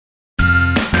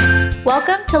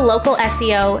Welcome to Local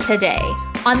SEO Today.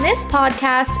 On this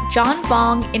podcast, John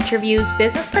Vong interviews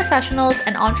business professionals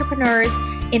and entrepreneurs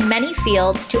in many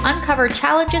fields to uncover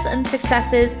challenges and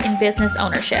successes in business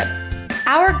ownership.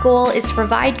 Our goal is to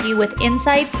provide you with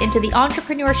insights into the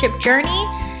entrepreneurship journey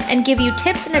and give you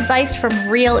tips and advice from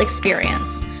real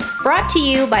experience. Brought to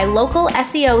you by Local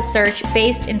SEO Search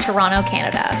based in Toronto,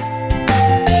 Canada.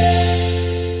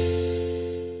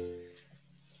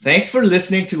 Thanks for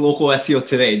listening to Local SEO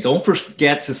Today. Don't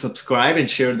forget to subscribe and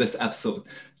share this episode.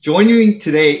 Joining me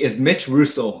today is Mitch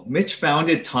Russo. Mitch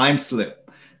founded TimeSlip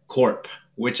Corp,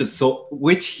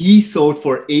 which he sold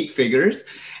for 8 figures,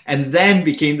 and then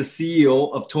became the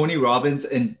CEO of Tony Robbins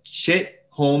and Chet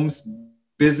Holmes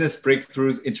Business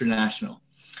Breakthroughs International.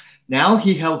 Now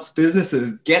he helps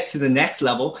businesses get to the next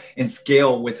level and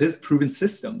scale with his proven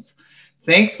systems.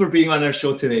 Thanks for being on our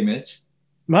show today, Mitch.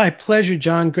 My pleasure,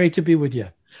 John. Great to be with you.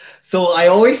 So I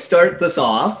always start this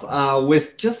off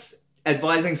with just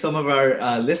advising some of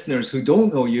our listeners who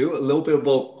don't know you a little bit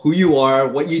about who you are,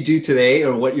 what you do today,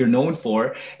 or what you're known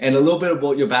for, and a little bit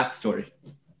about your backstory.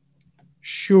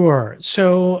 Sure.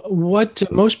 So what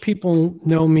most people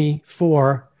know me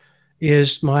for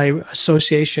is my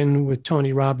association with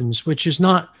Tony Robbins, which is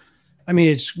not, I mean,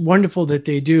 it's wonderful that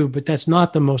they do, but that's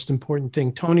not the most important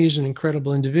thing. Tony is an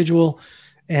incredible individual.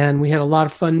 And we had a lot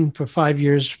of fun for 5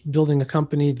 years building a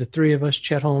company, the three of us,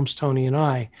 Chet Holmes, Tony, and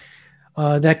I.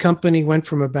 That company went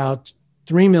from about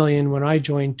 3 million when I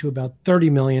joined to about 30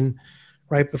 million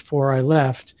right before I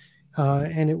left.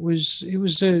 And it was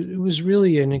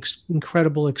really an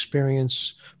incredible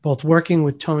experience, both working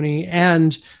with Tony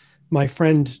and my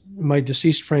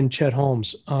deceased friend, Chet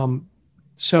Holmes.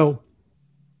 So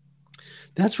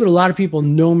that's what a lot of people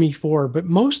know me for. But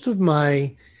most of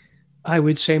I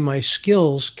would say my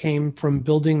skills came from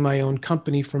building my own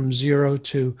company from 0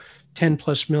 to 10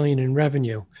 plus million in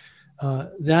revenue.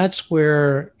 That's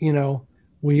where,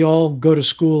 we all go to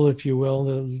school, if you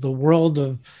will. The world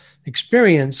of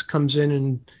experience comes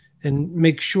in and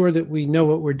makes sure that we know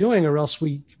what we're doing, or else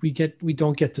we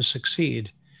don't get to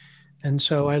succeed. And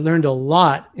so I learned a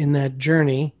lot in that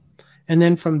journey. And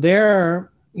then from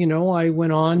there, I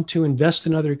went on to invest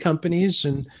in other companies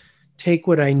and take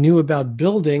what I knew about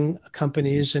building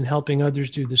companies and helping others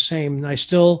do the same. And I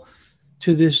still,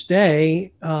 to this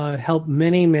day, help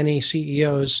many, many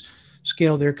CEOs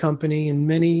scale their company in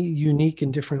many unique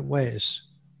and different ways.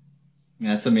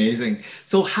 That's amazing.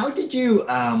 So how did you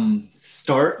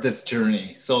start this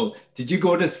journey? So did you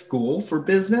go to school for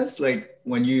business? Like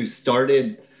when you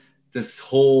started this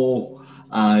whole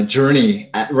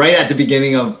journey right at the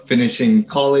beginning of finishing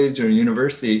college or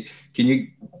university, can you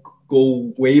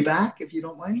go way back, if you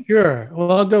don't mind? Sure.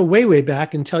 Well, I'll go way, way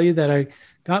back and tell you that I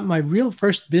got my real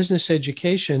first business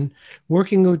education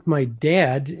working with my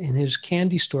dad in his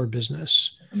candy store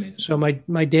business. Amazing. So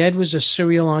my dad was a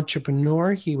serial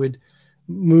entrepreneur. He would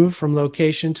move from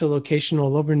location to location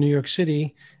all over New York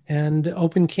City and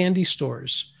open candy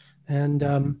stores. And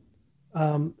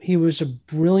he was a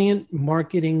brilliant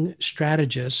marketing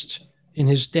strategist in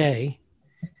his day.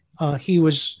 He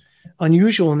was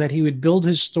unusual in that he would build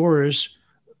his stores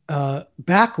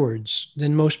backwards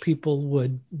than most people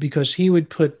would, because he would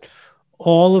put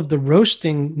all of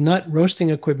the nut roasting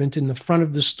equipment in the front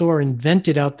of the store and vent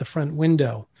it out the front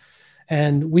window.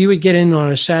 And we would get in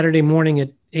on a Saturday morning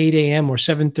at 8 a.m. or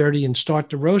 7:30 and start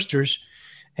the roasters.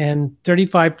 And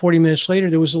 35, 40 minutes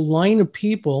later, there was a line of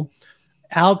people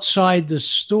outside the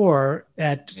store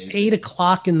at 8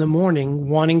 o'clock in the morning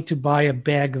wanting to buy a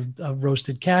bag of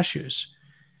roasted cashews.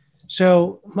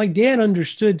 So my dad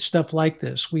understood stuff like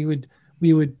this. We would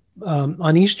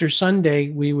on Easter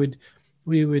Sunday, we would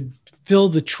fill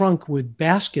the trunk with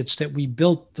baskets that we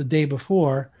built the day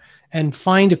before and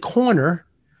find a corner,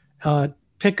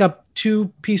 pick up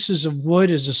 2 pieces of wood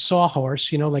as a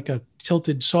sawhorse, like a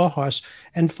tilted sawhorse,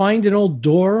 and find an old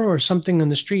door or something on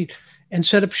the street and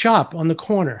set up shop on the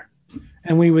corner.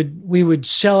 And we would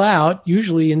sell out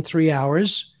usually in 3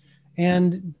 hours.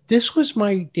 And this was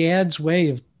my dad's way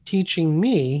of teaching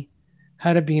me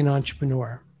how to be an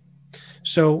entrepreneur.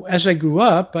 So as I grew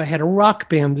up, I had a rock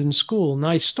band in school. And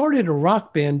I started a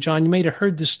rock band, John, you may have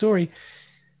heard this story,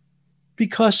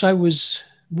 because I was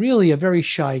really a very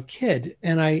shy kid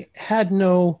and I had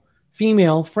no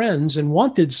female friends and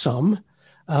wanted some.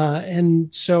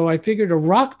 And so I figured a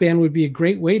rock band would be a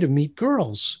great way to meet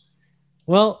girls.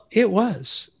 Well, it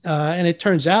was. And it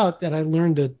turns out that I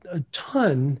learned a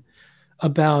ton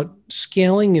about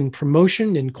scaling and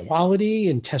promotion and quality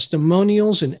and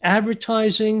testimonials and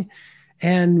advertising.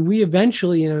 And we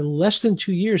eventually, in less than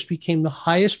 2 years, became the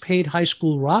highest paid high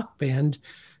school rock band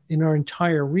in our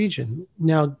entire region.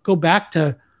 Now, go back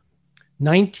to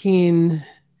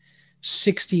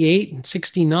 1968 and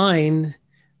 69,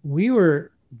 we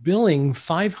were billing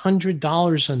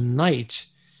 $500 a night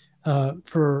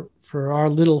for our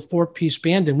little 4-piece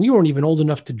band, and we weren't even old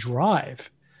enough to drive.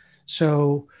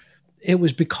 So it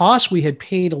was because we had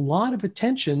paid a lot of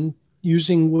attention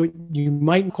using what you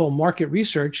might call market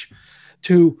research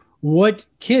to what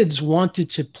kids wanted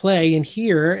to play and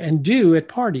hear and do at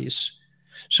parties.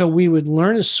 So we would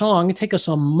learn a song. It'd take us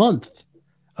a month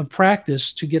of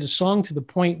practice to get a song to the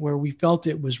point where we felt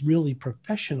it was really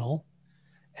professional.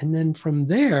 And then from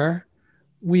there,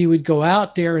 we would go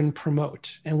out there and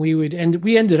promote. And we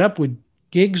ended up with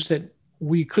gigs that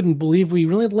we couldn't believe we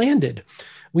really landed.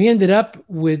 We ended up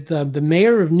with the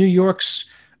mayor of New York's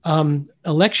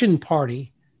election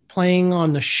party playing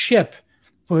on the ship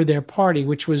for their party,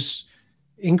 which was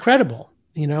incredible,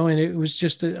 and it was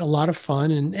just a lot of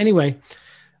fun. And anyway, it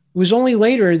was only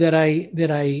later that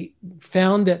I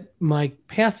found that my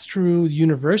path through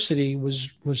university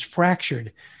was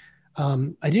fractured.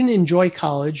 I didn't enjoy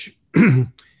college.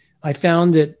 I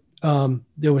found that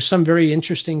there were some very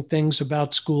interesting things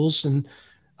about schools, and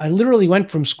I literally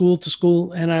went from school to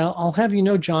school. And I'll have you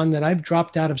know, John, that I've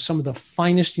dropped out of some of the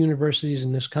finest universities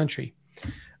in this country.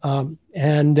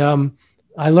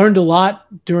 I learned a lot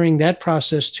during that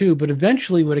process too. But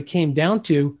eventually what it came down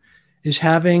to is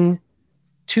having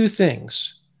two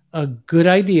things: a good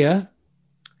idea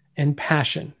and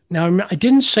passion. Now, I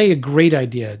didn't say a great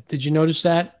idea. Did you notice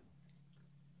that?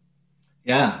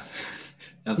 Yeah.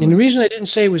 And the reason I didn't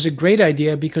say it was a great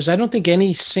idea, because I don't think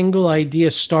any single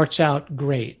idea starts out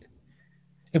great.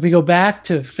 If we go back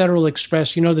to Federal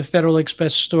Express, the Federal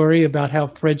Express story about how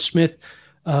Fred Smith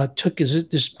took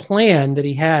this plan that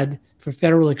he had for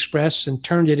Federal Express and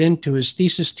turned it into his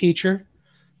thesis teacher.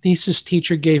 Thesis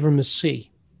teacher gave him a C.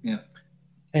 Yeah.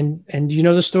 And do you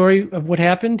know the story of what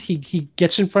happened? He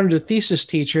gets in front of the thesis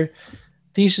teacher,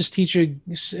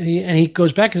 and he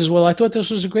goes back and says, "Well, I thought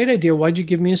this was a great idea. Why'd you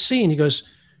give me a C?" And he goes,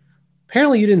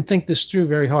 "Apparently you didn't think this through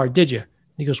very hard, did you?" And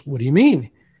he goes, "What do you mean?"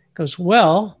 He goes,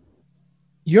 "Well,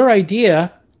 your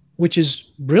idea, which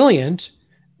is brilliant,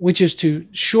 which is to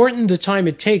shorten the time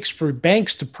it takes for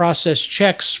banks to process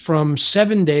checks from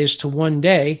 7 days to 1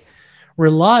 day,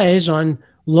 relies on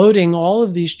loading all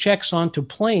of these checks onto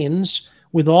planes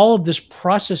with all of this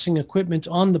processing equipment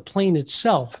on the plane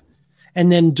itself,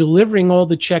 and then delivering all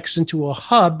the checks into a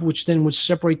hub, which then would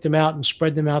separate them out and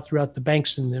spread them out throughout the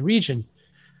banks in the region.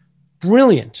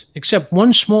 Brilliant, except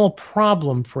one small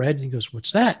problem, Fred." And he goes,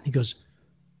 "What's that?" And he goes,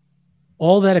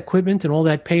 "All that equipment and all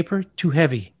that paper, too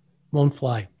heavy, won't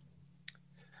fly."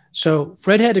 So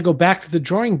Fred had to go back to the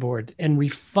drawing board and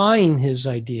refine his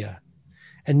idea.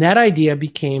 And that idea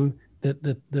became,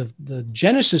 the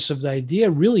genesis of the idea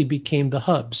really became the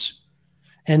hubs.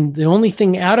 And the only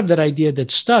thing out of that idea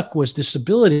that stuck was this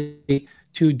ability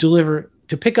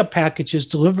to pick up packages,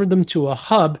 deliver them to a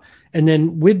hub, and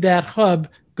then with that hub,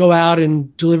 go out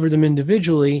and deliver them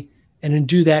individually, and then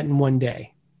do that in 1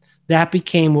 day. That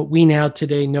became what we now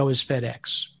today know as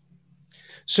FedEx.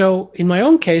 So in my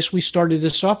own case, we started a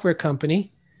software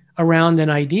company around an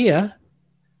idea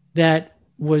that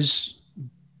was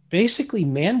basically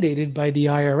mandated by the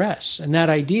IRS. And that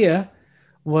idea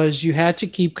was you had to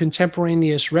keep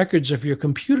contemporaneous records of your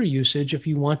computer usage if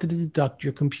you wanted to deduct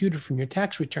your computer from your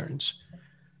tax returns,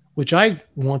 which I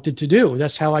wanted to do.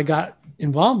 That's how I got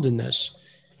involved in this.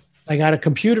 I got a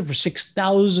computer for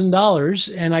 $6,000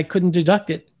 and I couldn't deduct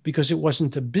it because it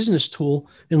wasn't a business tool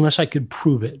unless I could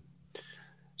prove it.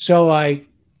 So I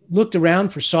looked around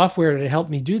for software to help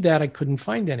me do that. I couldn't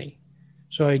find any.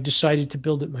 So I decided to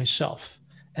build it myself.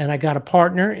 And I got a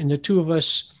partner, and the two of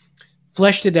us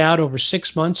fleshed it out over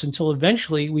 6 months until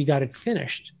eventually we got it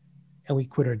finished and we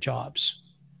quit our jobs.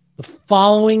 The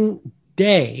following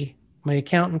day, my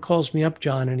accountant calls me up,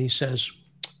 John, and he says,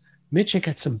 "Mitch, I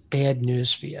got some bad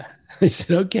news for you." I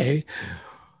said, "Okay,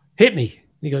 hit me."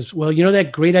 He goes, "Well, you know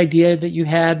that great idea that you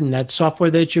had and that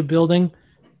software that you're building?"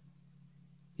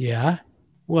 "Yeah."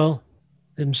 "Well,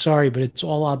 I'm sorry, but it's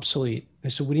all obsolete." I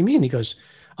said, "What do you mean?" He goes,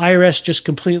 "IRS just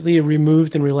completely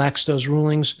removed and relaxed those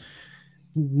rulings.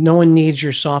 No one needs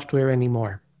your software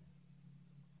anymore."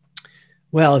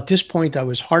 Well, at this point, I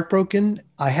was heartbroken.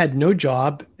 I had no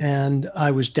job and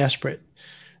I was desperate.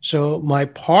 So my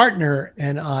partner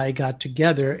and I got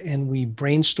together and we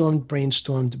brainstormed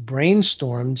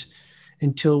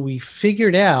until we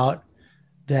figured out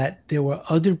that there were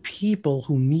other people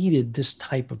who needed this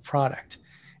type of product.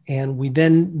 And we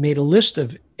then made a list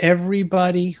of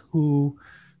everybody who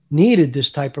needed this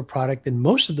type of product. And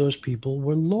most of those people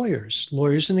were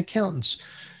lawyers and accountants.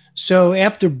 So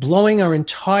after blowing our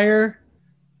entire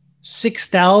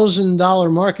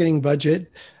 $6,000 marketing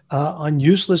budget on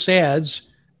useless ads,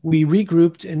 we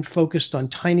regrouped and focused on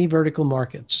tiny vertical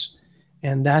markets.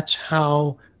 And that's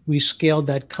how we scaled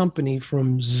that company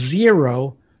from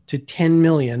 0 to 10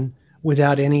 million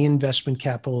without any investment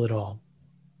capital at all.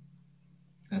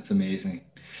 That's amazing.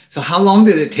 So how long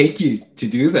did it take you to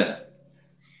do that?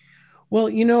 Well,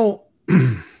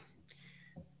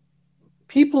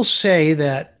 people say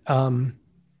that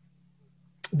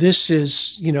this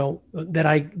is, that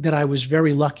I was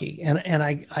very lucky, and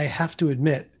I have to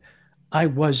admit, I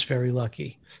was very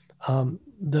lucky.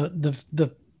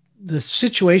 The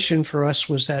situation for us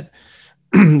was that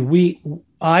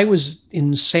I was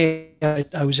in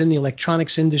the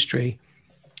electronics industry,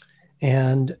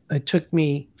 and it took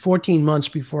me 14 months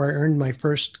before I earned my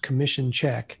first commission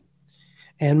check.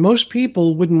 And most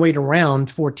people wouldn't wait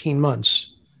around 14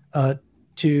 months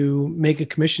to make a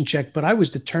commission check, but I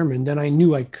was determined and I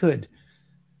knew I could.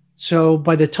 So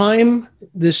by the time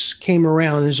this came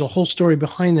around, there's a whole story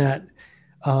behind that.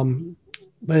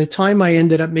 By the time I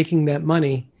ended up making that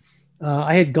money,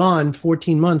 I had gone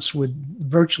 14 months with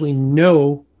virtually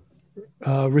no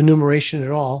remuneration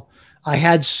at all. I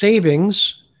had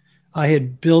savings. I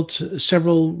had built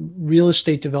several real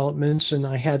estate developments and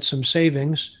I had some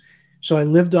savings. So I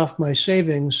lived off my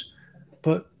savings,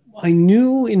 but I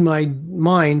knew in my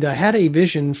mind, I had a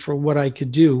vision for what I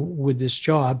could do with this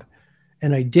job.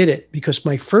 And I did it because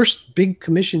my first big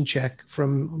commission check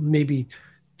from maybe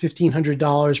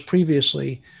 $1,500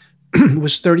 previously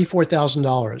was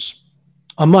 $34,000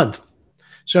 a month.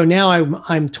 So now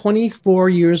I'm 24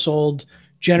 years old,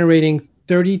 generating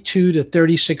 32 to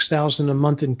 36,000 a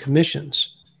month in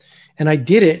commissions. And I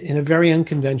did it in a very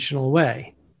unconventional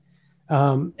way.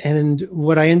 And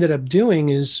what I ended up doing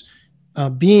is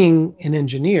being an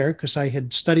engineer, because I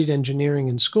had studied engineering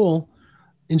in school,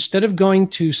 instead of going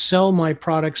to sell my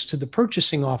products to the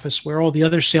purchasing office where all the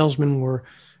other salesmen were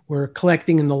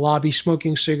collecting in the lobby,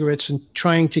 smoking cigarettes and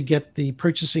trying to get the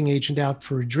purchasing agent out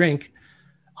for a drink,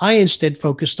 I instead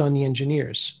focused on the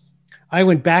engineers. I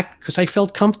went back because I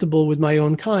felt comfortable with my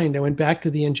own kind. I went back to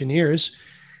the engineers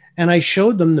and I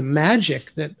showed them the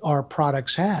magic that our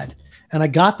products had. And I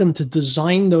got them to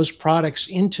design those products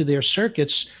into their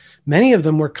circuits. Many of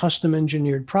them were custom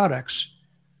engineered products.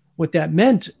 What that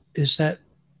meant is that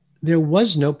there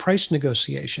was no price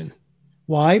negotiation.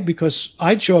 Why? Because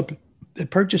I'd show up at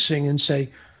purchasing and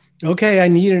say, okay,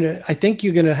 I think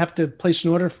you're going to have to place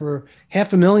an order for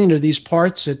 500,000 of these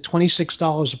parts at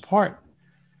 $26 a part.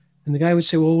 And the guy would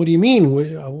say, well, what do you mean?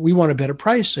 We want a better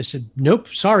price. I said,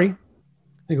 nope, sorry.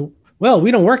 They go, well,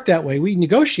 we don't work that way. We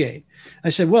negotiate. I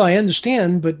said, well, I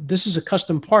understand, but this is a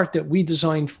custom part that we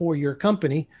designed for your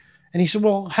company. And he said,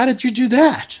 well, how did you do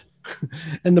that?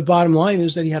 And the bottom line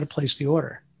is that he had to place the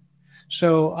order.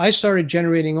 So I started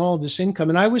generating all this income.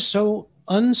 And I was so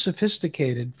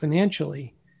unsophisticated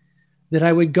financially that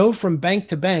I would go from bank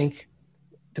to bank,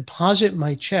 deposit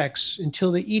my checks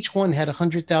until they each one had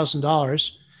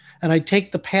 $100,000. And I'd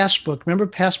take the passbook. Remember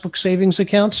passbook savings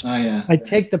accounts? Oh, yeah. I'd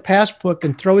take the passbook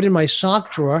and throw it in my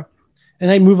sock drawer, and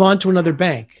I'd move on to another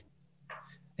bank.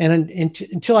 And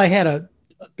until I had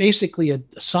basically a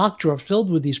sock drawer filled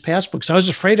with these passbooks. I was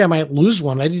afraid I might lose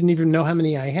one. I didn't even know how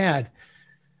many I had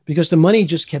because the money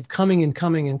just kept coming and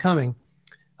coming and coming.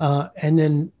 And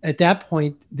then at that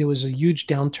point, there was a huge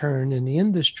downturn in the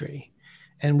industry.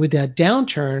 And with that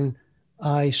downturn,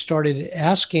 I started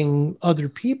asking other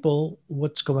people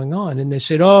what's going on. And they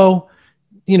said, oh,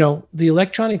 the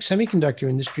electronic semiconductor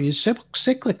industry is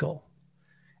cyclical.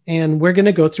 And we're going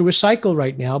to go through a cycle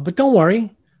right now. But don't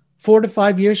worry, 4 to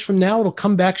 5 years from now, it'll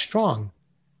come back strong.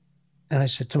 And I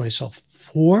said to myself,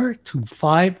 4 to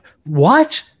 5?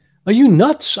 What? Are you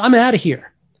nuts? I'm out of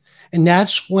here. And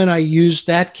that's when I used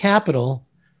that capital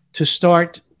to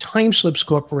start Time Slips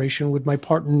Corporation with my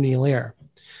partner, Neil Ayer.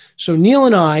 So Neil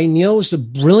was a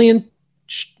brilliant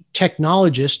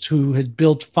technologist who had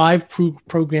built 5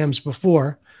 programs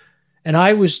before. And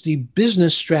I was the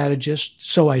business strategist.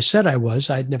 So I said I was.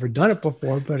 I'd never done it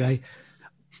before, but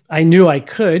I knew I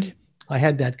could. I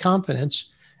had that confidence.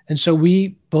 And so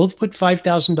we both put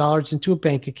 $5,000 into a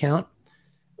bank account.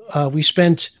 We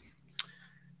spent,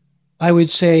 I would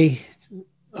say,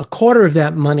 a quarter of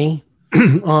that money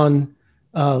on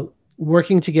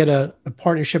working to get a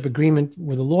partnership agreement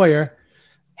with a lawyer,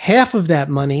 half of that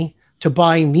money to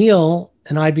buy Neil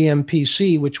an IBM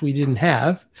PC, which we didn't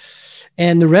have.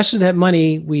 And the rest of that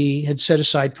money we had set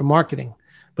aside for marketing.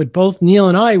 But both Neil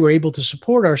and I were able to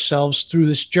support ourselves through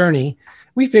this journey.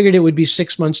 We figured it would be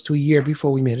 6 months to a year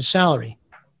before we made a salary.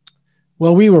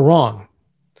 Well, we were wrong.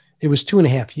 It was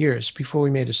 2.5 years before we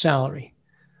made a salary.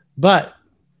 But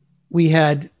we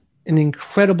had an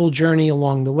incredible journey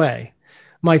along the way.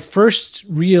 My first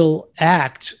real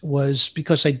act was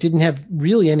because I didn't have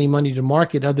really any money to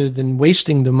market other than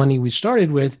wasting the money we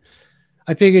started with.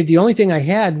 I figured the only thing I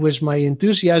had was my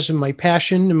enthusiasm, my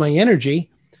passion, and my energy.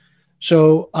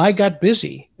 So I got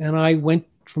busy and I went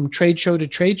from trade show to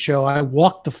trade show. I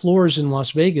walked the floors in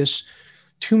Las Vegas,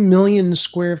 2 million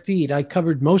square feet. I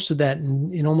covered most of that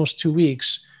in almost 2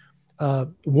 weeks.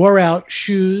 Wore out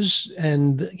shoes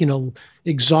and,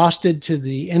 exhausted to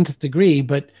the nth degree.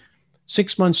 But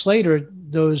 6 months later,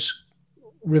 those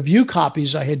review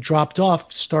copies I had dropped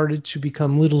off started to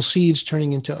become little seeds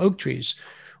turning into oak trees.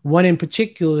 One in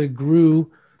particular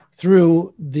grew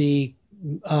through the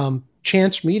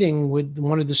chance meeting with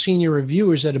one of the senior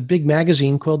reviewers at a big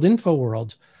magazine called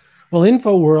InfoWorld. Well,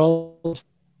 InfoWorld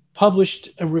published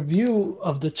a review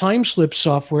of the TimeSlip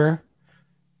software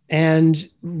and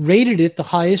rated it the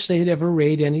highest they had ever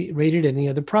rated any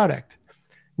other product.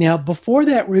 Now, before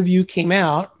that review came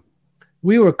out,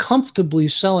 we were comfortably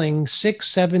selling 6,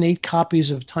 7, 8 copies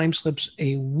of TimeSlips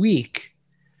a week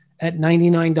at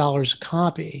 $99 a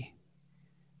copy.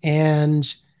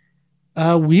 And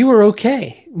we were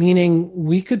okay, meaning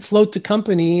we could float the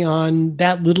company on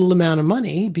that little amount of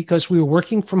money because we were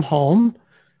working from home.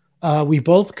 We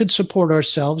both could support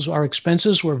ourselves. Our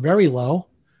expenses were very low.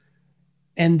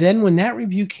 And then when that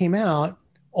review came out,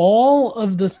 all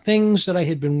of the things that I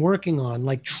had been working on,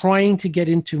 like trying to get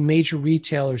into major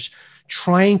retailers,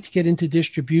 trying to get into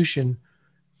distribution,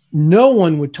 no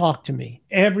one would talk to me.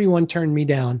 Everyone turned me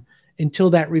down until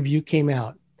that review came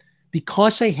out.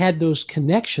 Because I had those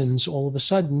connections, all of a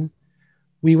sudden,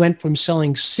 we went from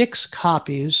selling 6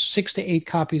 to 8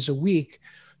 copies a week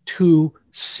to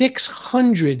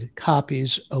 600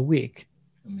 copies a week.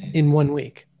 Amazing. In 1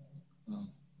 week. Wow.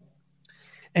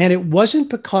 And it wasn't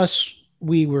because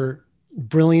we were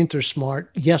brilliant or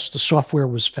smart. Yes, the software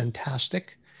was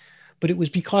fantastic, but it was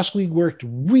because we worked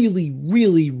really,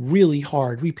 really, really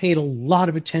hard. We paid a lot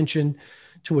of attention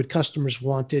to what customers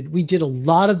wanted. We did a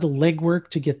lot of the legwork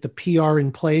to get the PR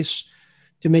in place,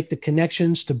 to make the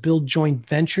connections, to build joint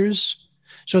ventures.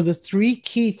 So the 3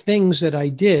 key things that I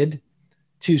did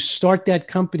to start that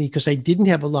company, because I didn't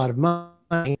have a lot of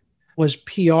money, was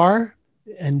PR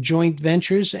and joint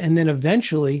ventures. And then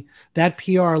eventually that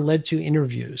PR led to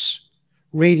interviews,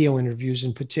 radio interviews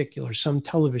in particular, some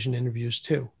television interviews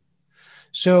too.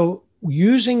 So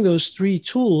using those 3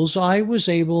 tools, I was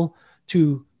able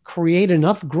to create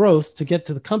enough growth to get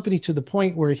to the company to the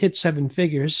point where it hit 7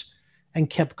 figures and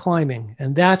kept climbing.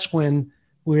 And that's when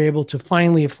we were able to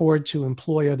finally afford to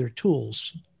employ other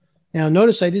tools. Now,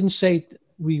 notice I didn't say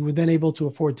we were then able to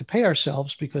afford to pay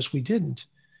ourselves, because we didn't.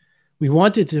 We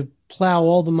wanted to plow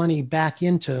all the money back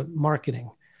into marketing.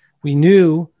 We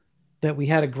knew that we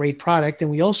had a great product,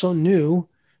 and we also knew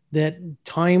that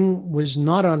time was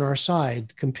not on our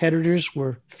side. Competitors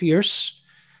were fierce.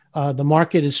 The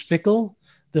market is fickle.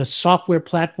 The software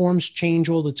platforms change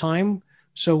all the time.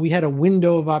 So we had a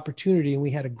window of opportunity and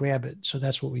we had to grab it. So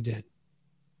that's what we did.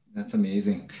 That's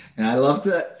amazing. And I love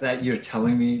that you're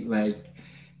telling me, like,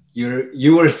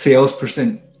 you were a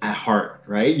salesperson at heart,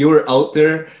 right? You were out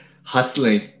there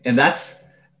hustling. And that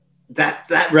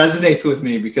resonates with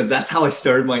me, because that's how I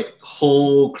started my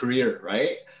whole career,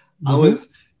 right? Mm-hmm. I was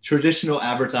traditional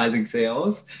advertising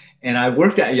sales. And I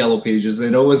worked at Yellow Pages,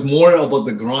 and it was more about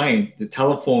the grind, the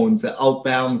telephones, the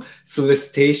outbound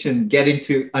solicitation, getting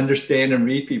to understand and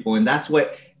read people. And that's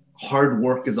what hard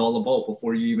work is all about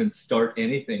before you even start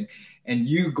anything. And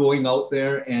you going out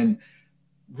there and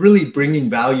really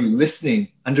bringing value, listening,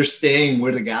 understanding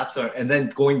where the gaps are, and then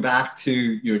going back to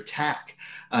your tech,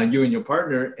 you and your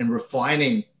partner, and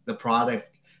refining the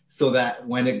product so that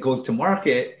when it goes to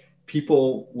market,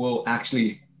 people will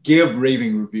actually give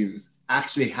raving reviews,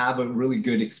 actually have a really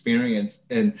good experience.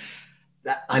 And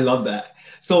I love that.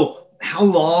 So how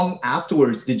long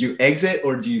afterwards did you exit,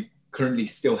 or do you currently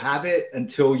still have it,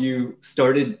 until you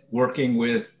started working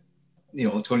with,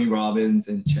 Tony Robbins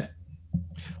and Chet?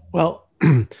 Well,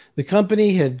 the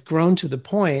company had grown to the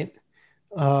point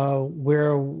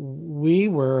where we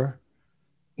were,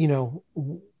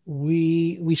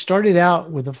 we started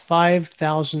out with a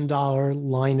 $5,000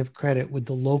 line of credit with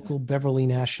the local Beverly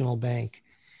National Bank.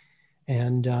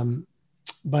 And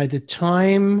by the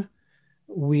time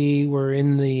we were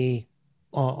in the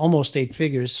almost 8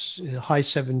 figures, high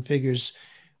 7 figures,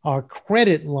 our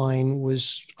credit line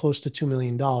was close to $2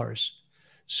 million.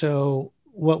 So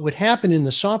what would happen in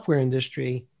the software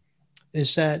industry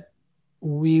is that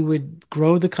we would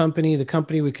grow the company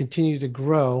would continue to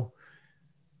grow,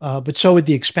 but so would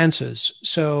the expenses.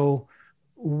 So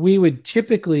we would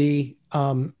typically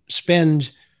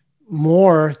spend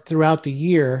more throughout the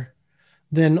year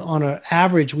than on an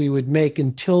average we would make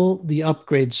until the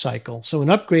upgrade cycle. So an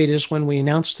upgrade is when we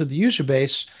announce to the user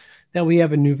base that we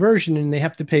have a new version and they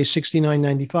have to pay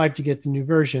 $69.95 to get the new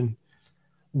version.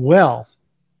 Well,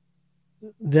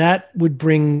 that would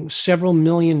bring several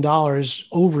 $1,000,000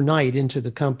 overnight into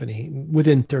the company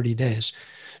within 30 days.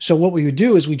 So what we would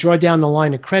do is we draw down the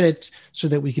line of credit so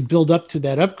that we could build up to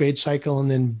that upgrade cycle,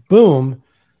 and then boom,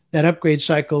 that upgrade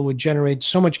cycle would generate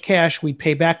so much cash, we'd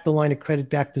pay back the line of credit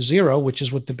back to zero, which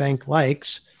is what the bank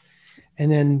likes.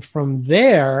 And then from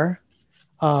there,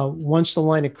 once the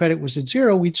line of credit was at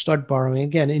zero, we'd start borrowing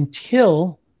again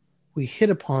until we hit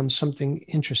upon something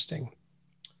interesting.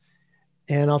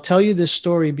 And I'll tell you this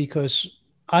story because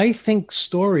I think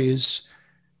stories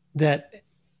that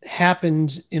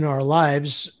happened in our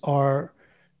lives are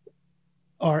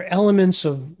elements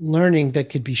of learning that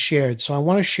could be shared. So I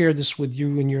want to share this with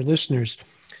you and your listeners.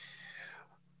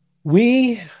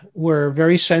 We were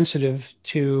very sensitive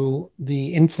to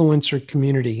the influencer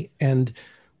community. And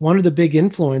one of the big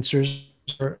influencers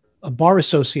are bar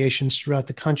associations throughout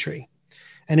the country.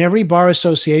 And every bar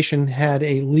association had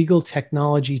a legal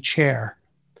technology chair.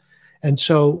 And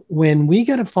so when we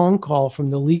got a phone call from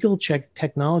the legal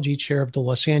technology chair of the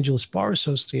Los Angeles Bar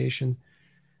Association,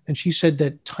 and she said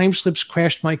that time slips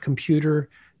crashed my computer.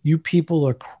 You people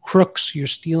are crooks. You're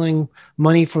stealing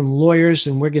money from lawyers,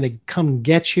 and we're going to come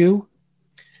get you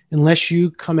unless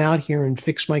you come out here and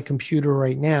fix my computer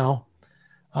right now.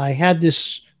 I had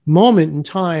this moment in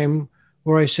time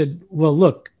where I said, well,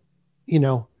 look,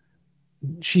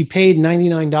 she paid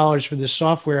 $99 for this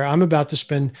software. I'm about to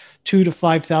spend $2,000 to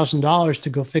 $5,000 to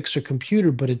go fix her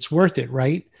computer, but it's worth it,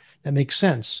 right? That makes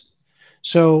sense.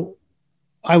 So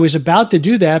I was about to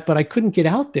do that, but I couldn't get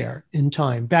out there in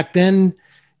time. Back then,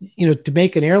 to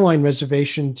make an airline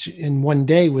reservation in one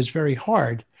day was very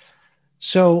hard.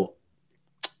 So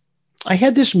I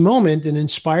had this moment, an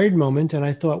inspired moment, and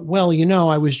I thought, well,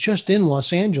 I was just in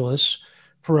Los Angeles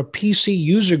for a PC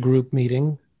user group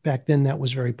meeting. Back then, that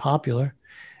was very popular.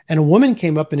 And a woman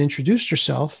came up and introduced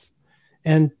herself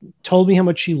and told me how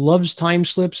much she loves time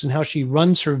slips and how she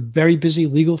runs her very busy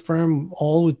legal firm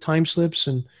all with time slips.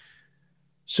 And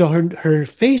so her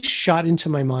face shot into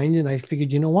my mind, and I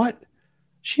figured, you know what?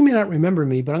 She may not remember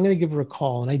me, but I'm going to give her a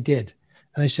call. And I did.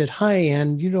 And I said, hi,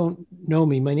 Ann, you don't know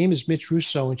me. My name is Mitch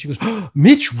Russo. And she goes, oh,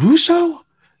 Mitch Russo?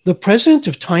 The president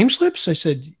of Time Slips? I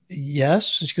said,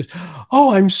 yes. And she goes,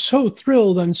 oh, I'm so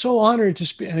thrilled. I'm so honored to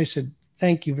speak. And I said,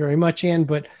 thank you very much, Ann.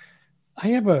 But I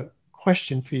have a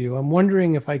question for you. I'm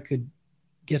wondering if I could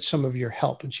get some of your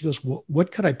help. And she goes,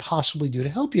 what could I possibly do to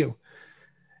help you?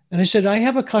 And I said, I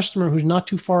have a customer who's not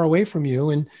too far away from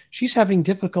you, and she's having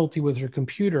difficulty with her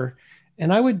computer.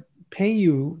 And I would pay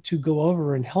you to go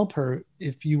over and help her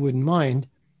if you wouldn't mind.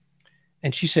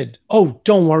 And she said, oh,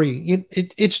 don't worry.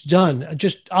 It's done.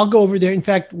 I'll go over there. In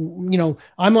fact,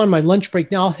 I'm on my lunch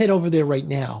break now. I'll head over there right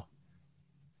now.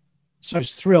 So I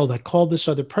was thrilled. I called this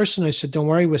other person. I said, don't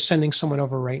worry. We're sending someone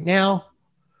over right now.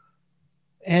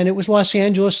 And it was Los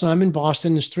Angeles and I'm in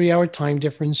Boston. There's 3-hour time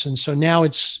difference. And so now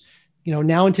it's,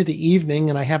 now into the evening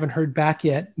and I haven't heard back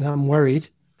yet. And I'm worried.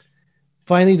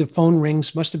 Finally, the phone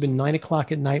rings. Must have been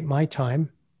 9:00 at night, my time.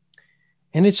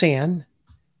 And it's Ann.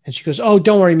 And she goes, oh,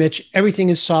 don't worry, Mitch. Everything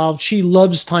is solved. She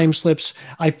loves time slips.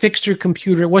 I fixed her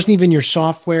computer. It wasn't even your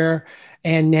software.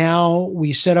 And now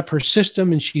we set up her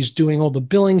system and she's doing all the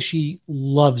billing. She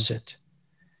loves it.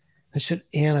 I said,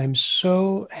 Ann, I'm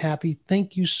so happy.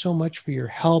 Thank you so much for your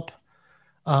help.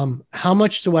 How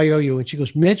much do I owe you? And she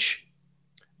goes, Mitch,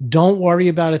 don't worry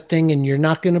about a thing. And you're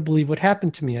not going to believe what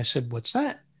happened to me. I said, what's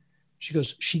that? She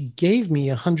goes, she gave me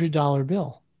 $100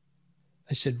 bill.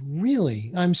 I said,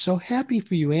 really? I'm so happy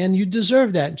for you, Ann. You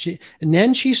deserve that. And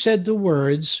then she said the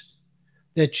words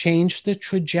that changed the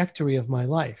trajectory of my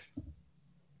life.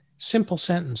 Simple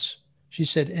sentence. She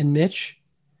said, and Mitch,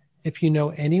 if you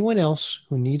know anyone else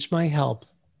who needs my help,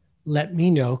 let me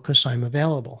know because I'm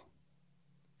available.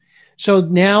 So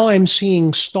now I'm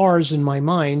seeing stars in my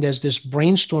mind as this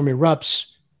brainstorm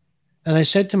erupts. And I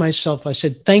said to myself,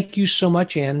 thank you so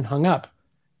much, Ann, and hung up.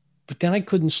 But then I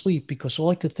couldn't sleep because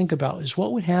all I could think about is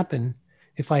what would happen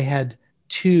if I had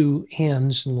 2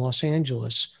 Anns in Los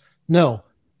Angeles. No,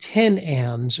 10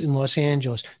 Anns in Los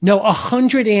Angeles. No,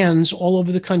 100 Anns all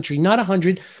over the country. Not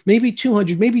 100, maybe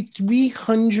 200, maybe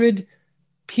 300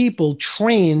 people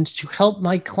trained to help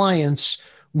my clients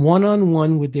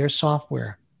one-on-one with their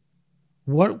software.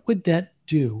 What would that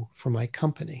do for my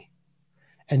company?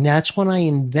 And that's when I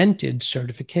invented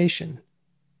certification.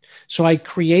 So I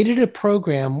created a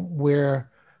program where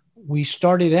we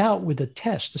started out with a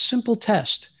test, a simple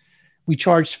test. We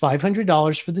charged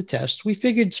 $500 for the test. We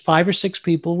figured 5 or 6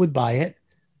 people would buy it.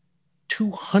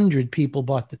 200 people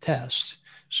bought the test.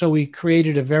 So we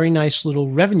created a very nice little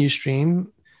revenue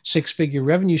stream, 6-figure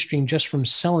revenue stream just from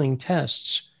selling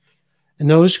tests. And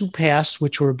those who passed,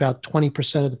 which were about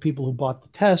 20% of the people who bought the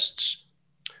tests,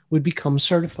 would become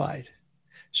certified.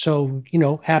 So,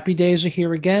 happy days are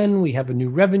here again. We have a new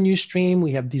revenue stream.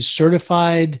 We have these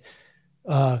certified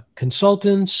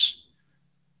consultants.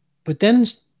 But then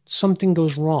something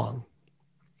goes wrong.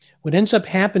 What ends up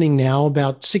happening now,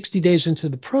 about 60 days into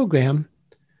the program,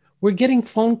 we're getting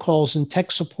phone calls and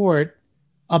tech support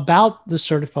about the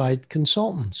certified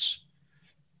consultants.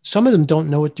 Some of them don't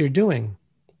know what they're doing.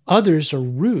 Others are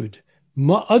rude.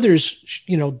 Others,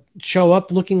 show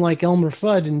up looking like Elmer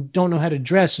Fudd and don't know how to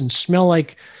dress and smell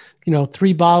like,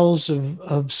 3 bottles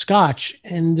of scotch.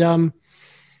 And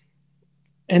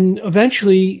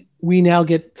eventually we now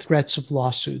get threats of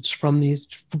lawsuits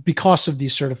because of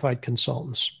these certified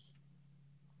consultants.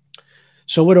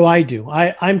 So what do?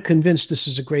 I'm convinced this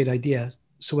is a great idea.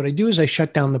 So what I do is I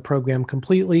shut down the program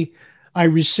completely. I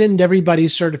rescind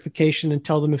everybody's certification and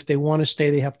tell them if they want to stay,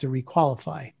 they have to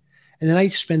requalify. And then I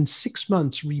spend 6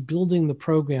 months rebuilding the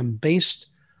program based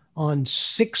on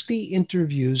 60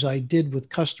 interviews I did with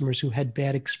customers who had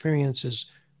bad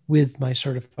experiences with my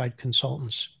certified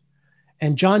consultants.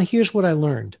 And John, here's what I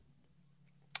learned.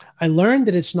 I learned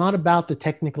that it's not about the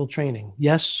technical training.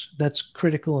 Yes, that's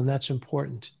critical and that's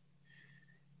important.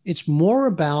 It's more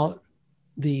about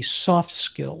the soft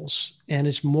skills, and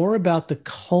it's more about the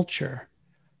culture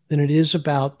than it is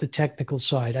about the technical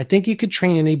side. I think you could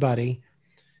train anybody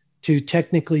to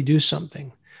technically do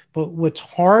something, but what's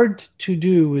hard to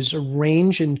do is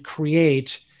arrange and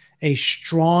create a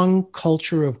strong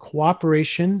culture of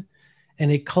cooperation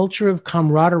and a culture of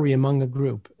camaraderie among a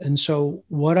group. And so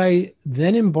what I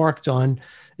then embarked on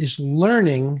is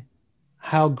learning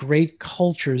how great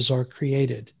cultures are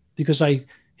created, because I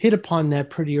hit upon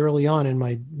that pretty early on in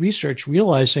my research,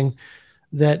 realizing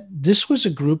that this was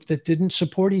a group that didn't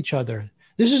support each other.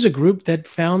 This is a group that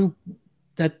found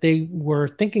that they were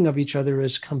thinking of each other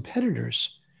as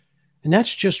competitors. And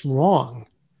that's just wrong.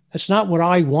 That's not what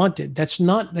I wanted.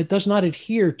 That does not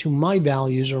adhere to my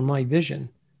values or my vision.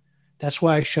 That's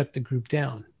why I shut the group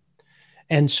down.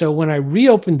 And so when I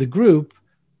reopened the group,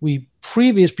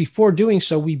 before doing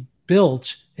so, we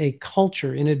built a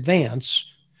culture in advance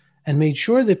and made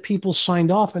sure that people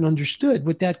signed off and understood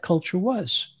what that culture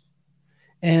was.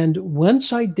 And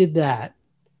once I did that,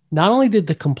 not only did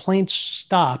the complaints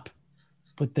stop,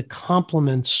 but the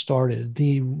compliments started.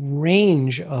 The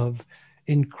range of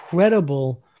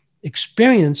incredible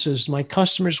experiences my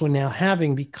customers were now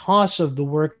having because of the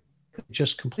work I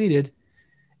just completed.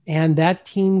 And that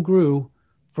team grew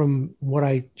from what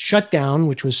I shut down,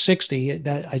 which was 60,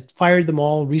 that I fired them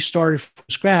all, restarted from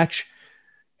scratch.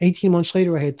 18 months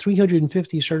later, I had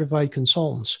 350 certified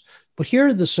consultants. But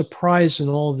here the surprise in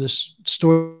all of this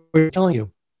story I'm telling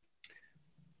you.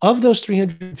 Of those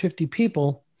 350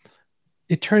 people,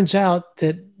 it turns out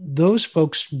that those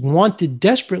folks wanted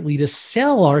desperately to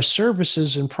sell our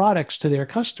services and products to their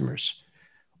customers.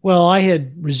 Well, I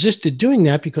had resisted doing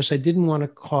that because I didn't want to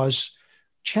cause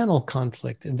channel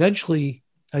conflict. Eventually,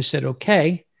 I said,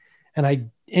 okay. And I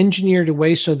engineered a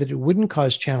way so that it wouldn't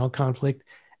cause channel conflict.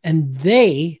 And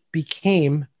they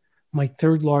became my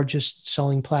third largest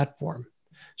selling platform.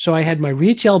 So I had my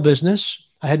retail business,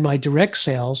 I had my direct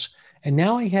sales, and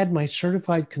now I had my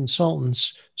certified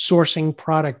consultants sourcing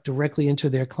product directly into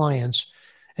their clients.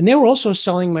 And they were also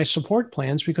selling my support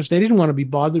plans because they didn't want to be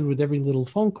bothered with every little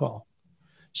phone call.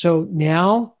 So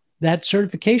now that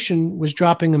certification was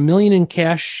dropping $1 million in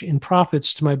cash in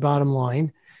profits to my bottom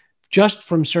line, just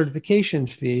from certification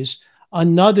fees,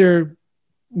 another $1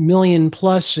 million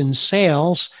plus in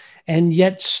sales, and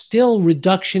yet still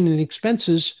reduction in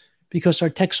expenses because our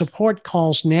tech support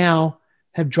calls now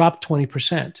have dropped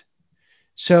 20%.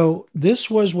 So this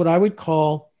was what I would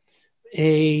call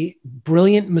a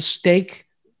brilliant mistake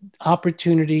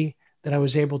opportunity that I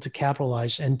was able to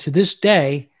capitalize. And to this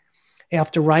day,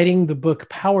 after writing the book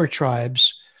Power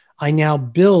Tribes, I now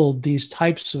build these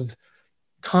types of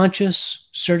conscious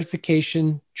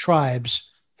certification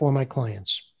tribes for my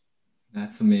clients.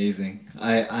 That's amazing.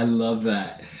 I love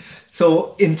that.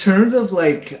 So in terms of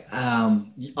like,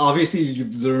 obviously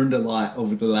you've learned a lot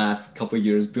over the last couple of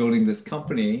years building this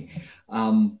company.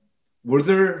 Were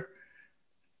there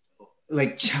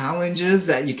like challenges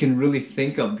that you can really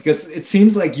think of? Because it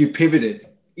seems like you pivoted,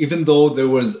 even though there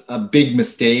was a big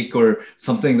mistake or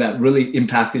something that really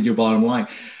impacted your bottom line.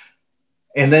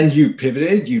 And then you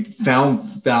pivoted, you found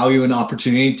value and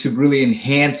opportunity to really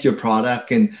enhance your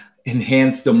product and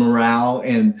enhance the morale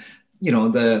and, you know,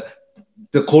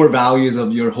 the core values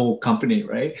of your whole company,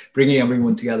 right? Bringing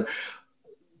everyone together.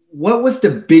 what was the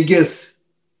biggest,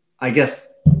 I guess,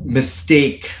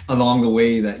 mistake along the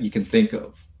way that you can think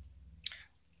of?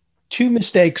 Two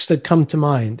mistakes that come to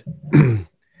mind.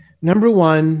 Number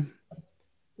one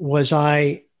was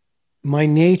my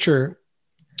nature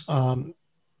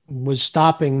was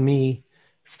stopping me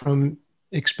from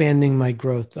expanding my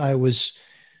growth. I was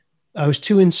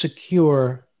too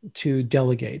insecure to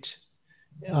delegate.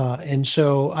 And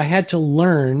so I had to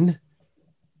learn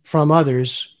from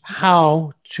others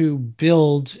how to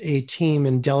build a team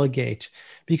and delegate.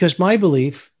 Because my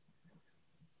belief,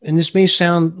 and this may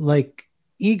sound like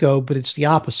ego, but it's the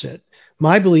opposite.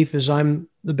 My belief is I'm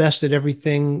the best at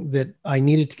everything that I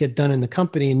needed to get done in the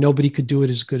company, and nobody could do it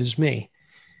as good as me.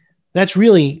 That's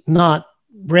really not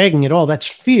bragging at all. That's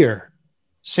fear,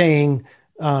 saying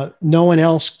no one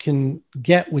else can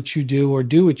get what you do or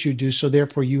do what you do, so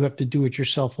therefore you have to do it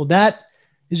yourself. Well, that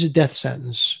is a death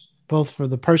sentence, both for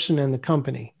the person and the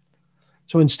company.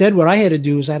 So instead, what I had to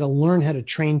do is I had to learn how to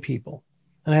train people,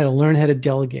 and I had to learn how to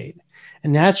delegate.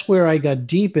 And that's where I got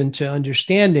deep into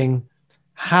understanding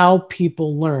how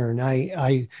people learn.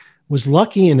 I was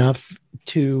lucky enough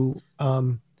to,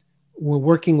 we're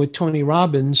working with Tony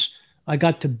Robbins. I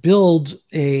got to build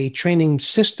a training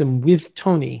system with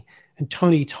Tony, and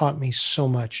Tony taught me so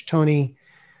much. Tony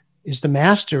is the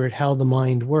master at how the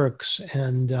mind works.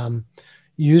 And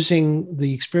using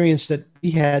the experience that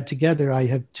we had together, I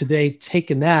have today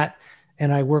taken that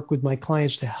and I work with my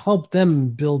clients to help them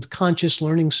build conscious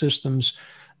learning systems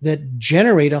that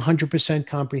generate 100%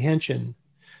 comprehension.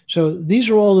 So these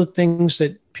are all the things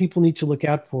that people need to look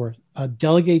out for.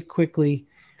 Delegate quickly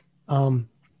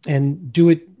and do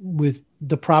it with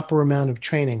the proper amount of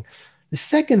training. The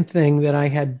second thing that I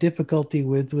had difficulty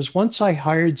with was once I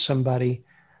hired somebody,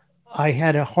 I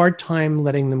had a hard time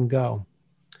letting them go.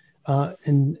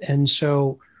 And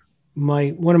so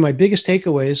one of my biggest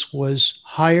takeaways was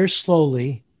hire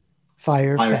slowly,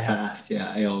 fire fast.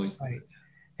 Yeah, I always right.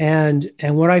 And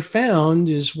what I found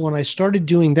is when I started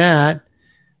doing that,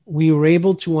 we were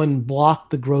able to unblock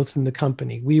the growth in the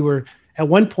company. We were at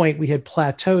one point we had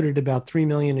plateaued at about $3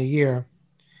 million a year,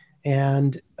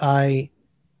 and I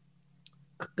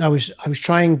was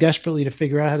trying desperately to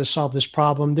figure out how to solve this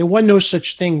problem. There was no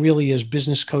such thing really as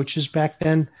business coaches back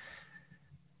then,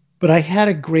 but I had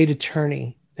a great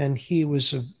attorney, and he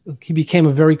became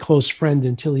a very close friend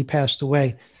until he passed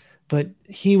away. But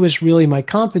he was really my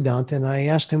confidant, and I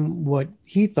asked him what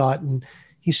he thought, and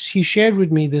he shared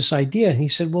with me this idea. He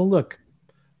said, well, look,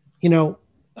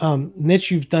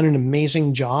 Mitch, you've done an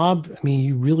amazing job. I mean,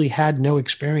 you really had no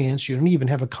experience. You don't even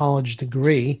have a college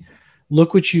degree.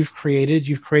 Look what you've created.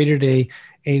 You've created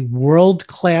a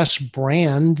world-class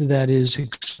brand that is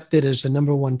accepted as the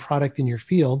number one product in your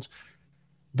field,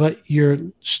 but you're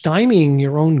stymieing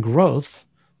your own growth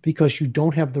because you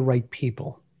don't have the right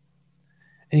people.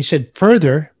 And he said,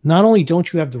 further, not only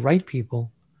don't you have the right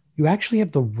people, you actually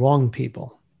have the wrong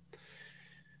people.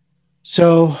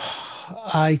 So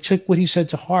I took what he said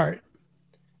to heart,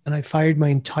 and I fired my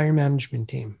entire management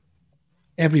team,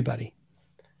 everybody.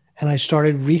 And I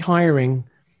started rehiring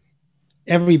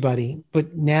everybody,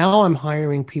 but now I'm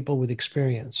hiring people with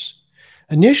experience.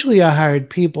 Initially, I hired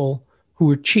people who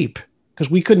were cheap because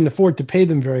we couldn't afford to pay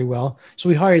them very well. So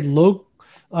we hired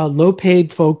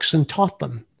low-paid folks and taught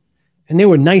them. And they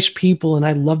were nice people, and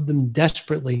I loved them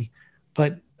desperately.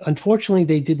 But unfortunately,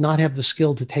 they did not have the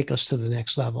skill to take us to the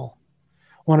next level.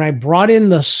 When I brought in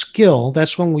the skill,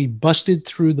 that's when we busted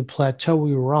through the plateau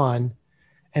we were on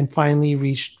and finally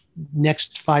reached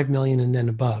next 5 million and then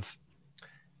above.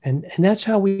 And that's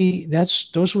how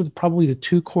those were probably the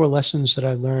two core lessons that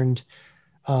I learned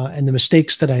and the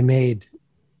mistakes that I made.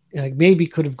 I maybe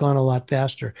could have gone a lot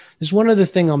faster. There's one other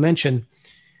thing I'll mention.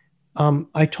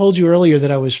 I told you earlier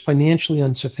that I was financially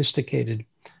unsophisticated.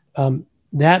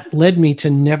 That led me to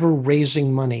never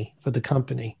raising money for the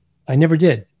company. I never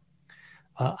did.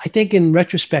 I think in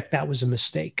retrospect, that was a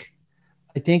mistake.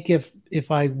 I think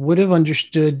if I would have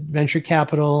understood venture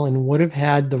capital and would have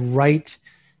had the right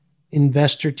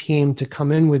investor team to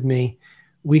come in with me,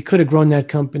 we could have grown that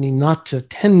company not to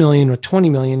 10 million or 20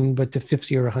 million, but to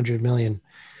 50 or 100 million.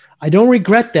 I don't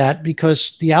regret that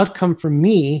because the outcome for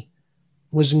me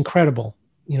was incredible.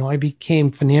 I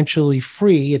became financially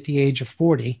free at the age of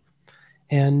 40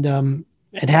 and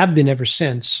have been ever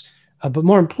since. But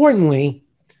more importantly,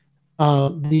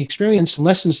 the experience and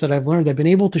lessons that I've learned, I've been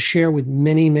able to share with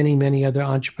many, many, many other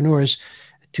entrepreneurs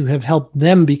to have helped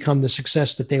them become the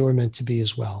success that they were meant to be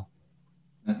as well.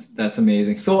 That's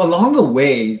amazing. So along the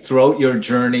way, throughout your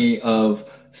journey of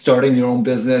starting your own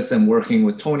business and working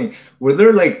with Tony, were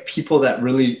there like people that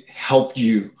really helped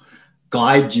you,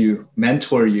 guide you,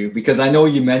 mentor you? Because I know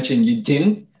you mentioned you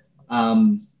didn't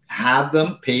have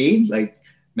them paid, like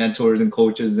mentors and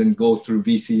coaches, and go through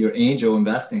VC or angel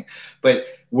investing. But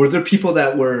were there people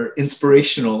that were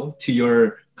inspirational to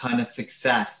your kind of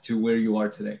success to where you are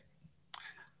today?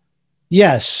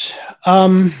 Yes.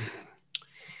 There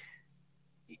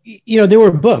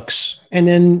were books, and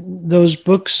then those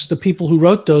books, the people who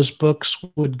wrote those books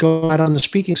would go out on the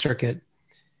speaking circuit.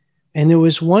 And there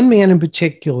was one man in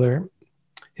particular.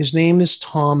 His name is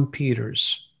Tom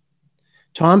Peters.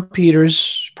 Tom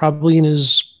Peters, probably in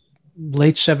his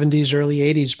late 70s, early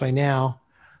 80s by now.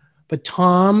 But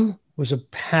Tom was a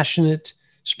passionate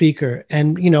speaker.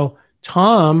 And,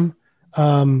 Tom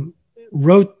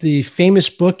wrote the famous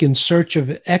book, In Search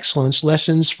of Excellence,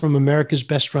 Lessons from America's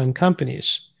Best Run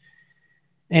Companies.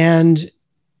 And,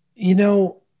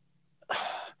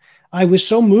 I was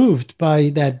so moved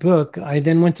by that book. I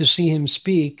then went to see him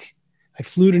speak. I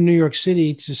flew to New York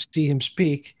City to see him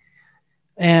speak.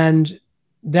 And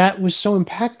that was so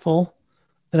impactful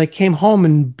that I came home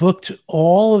and booked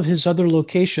all of his other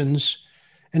locations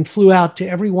and flew out to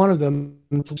every one of them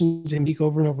to listen to him speak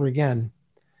over and over again.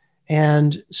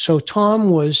 And so Tom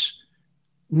was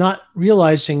not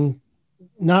realizing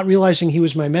he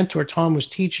was my mentor. Tom was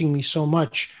teaching me so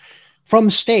much from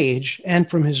stage and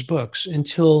from his books,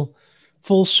 until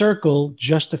full circle,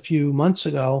 just a few months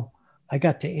ago, I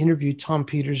got to interview Tom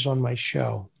Peters on my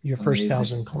show, Your First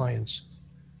 1,000 Clients.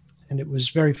 And it was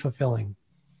very fulfilling.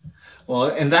 Well,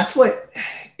 and that's what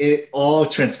it all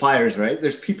transpires, right?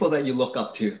 There's people that you look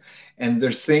up to, and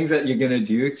there's things that you're going to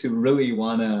do to really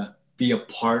want to be a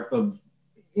part of,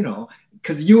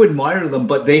 because you admire them,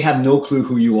 but they have no clue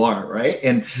who you are, right?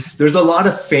 And there's a lot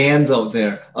of fans out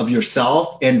there of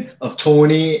yourself and of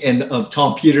Tony and of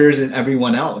Tom Peters and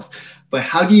everyone else. But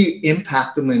how do you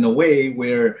impact them in a way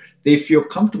where they feel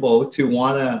comfortable to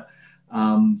want to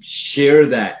share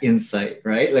that insight,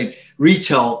 right? Like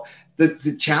reach out.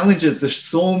 The challenge is there's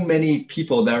so many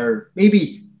people that are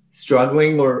maybe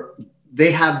struggling, or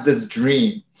they have this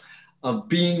dream of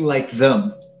being like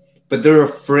them, but they're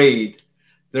afraid.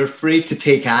 They're afraid to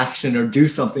take action or do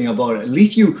something about it. At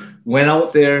least you went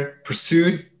out there,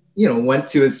 pursued, went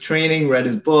to his training, read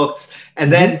his books,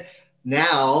 and then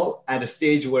now at a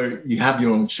stage where you have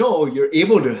your own show, you're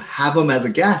able to have him as a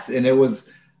guest, and it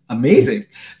was amazing.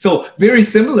 So very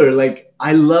similar. Like,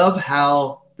 I love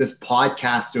how this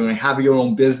podcast, or have your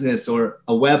own business or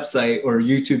a website or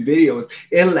YouTube videos,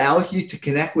 it allows you to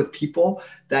connect with people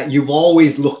that you've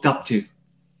always looked up to.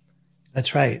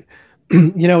 That's right.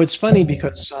 It's funny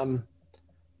because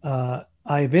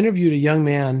I've interviewed a young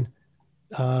man.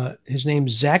 His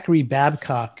name's Zachary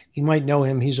Babcock. You might know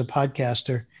him. He's a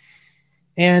podcaster.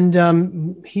 And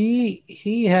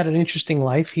he had an interesting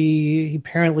life. He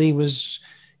apparently was,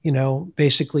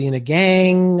 basically in a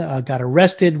gang, got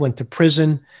arrested, went to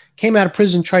prison, came out of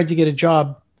prison, tried to get a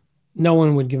job. No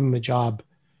one would give him a job.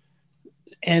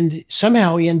 And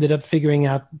somehow he ended up figuring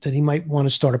out that he might want to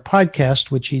start a podcast,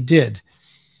 which he did.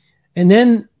 And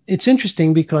then it's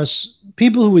interesting because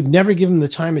people who would never give him the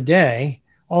time of day,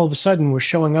 all of a sudden were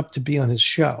showing up to be on his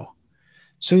show.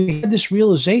 So he had this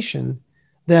realization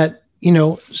that,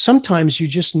 sometimes you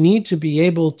just need to be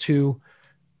able to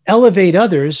elevate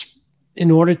others in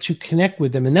order to connect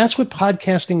with them. And that's what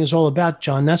podcasting is all about,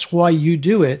 John. That's why you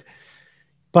do it.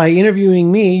 By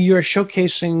interviewing me, you're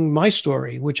showcasing my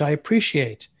story, which I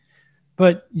appreciate.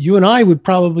 But you and I would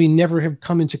probably never have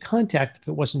come into contact if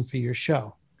it wasn't for your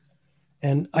show.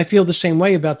 And I feel the same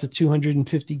way about the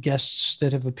 250 guests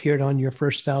that have appeared on Your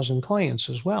First 1,000 Clients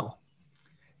as well.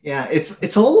 Yeah,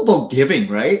 it's all about giving,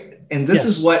 right? And this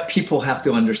is what people have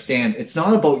to understand. It's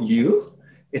not about you,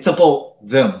 it's about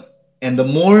them. And the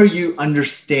more you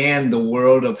understand the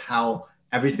world of how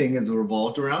everything is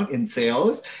revolved around in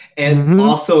sales and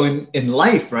also in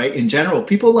life, right? In general,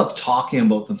 people love talking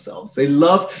about themselves. They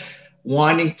love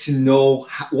wanting to know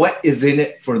what is in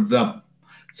it for them.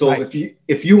 So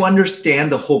if you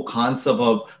understand the whole concept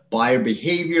of buyer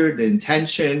behavior, the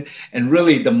intention, and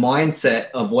really the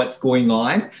mindset of what's going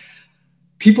on,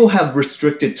 people have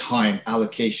restricted time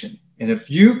allocation. And if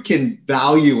you can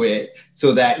value it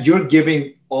so that you're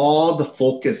giving all the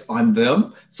focus on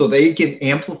them so they can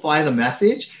amplify the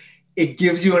message, it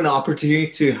gives you an opportunity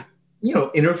to,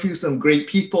 interview some great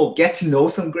people, get to know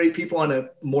some great people on a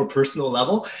more personal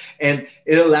level. And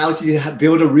it allows you to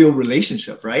build a real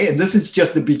relationship, right? And this is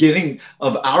just the beginning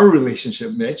of our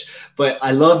relationship, Mitch. But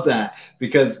I love that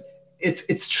because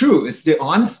it's true. It's the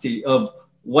honesty of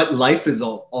what life is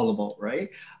all about, right?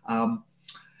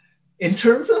 In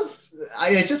terms of,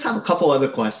 I just have a couple other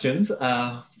questions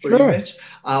for you, Mitch.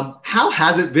 How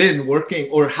has it been working,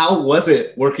 or how was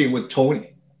it working with Tony?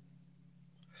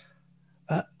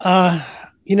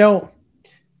 You know,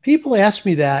 people ask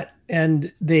me that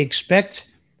and they expect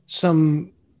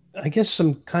some, I guess,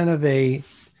 some kind of a,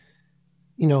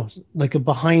 like a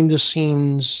behind the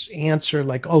scenes answer,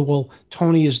 like, oh, well,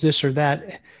 Tony is this or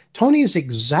that. Tony is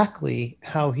exactly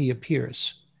how he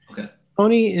appears. Okay.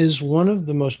 Tony is one of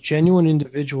the most genuine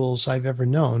individuals I've ever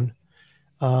known.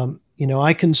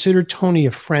 I consider Tony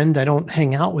a friend. I don't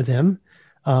hang out with him.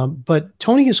 But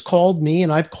Tony has called me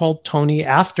and I've called Tony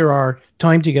after our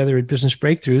time together at Business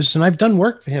Breakthroughs, and I've done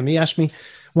work for him. He asked me,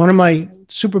 one of my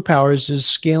superpowers is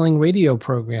scaling radio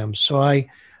programs. So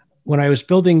when I was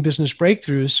building Business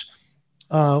Breakthroughs,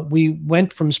 we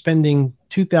went from spending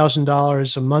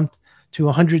 $2,000 a month to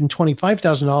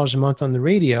 $125,000 a month on the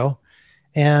radio.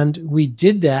 And we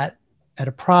did that at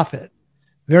a profit.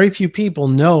 Very few people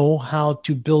know how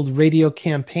to build radio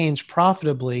campaigns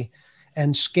profitably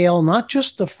and scale not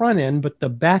just the front end, but the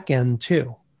back end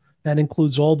too. That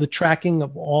includes all the tracking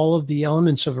of all of the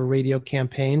elements of a radio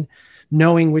campaign,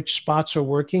 knowing which spots are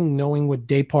working, knowing what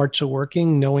day parts are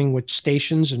working, knowing which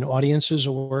stations and audiences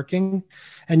are working,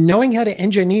 and knowing how to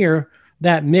engineer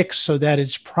that mix so that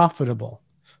it's profitable.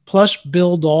 Plus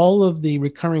build all of the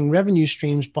recurring revenue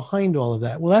streams behind all of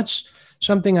that. Well, that's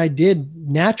something I did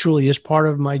naturally as part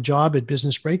of my job at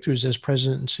Business Breakthroughs as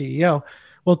president and CEO.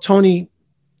 Well, Tony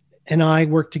and I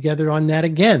worked together on that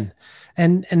again.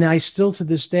 And I still to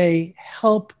this day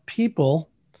help people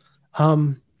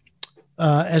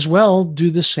as well do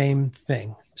the same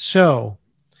thing. So,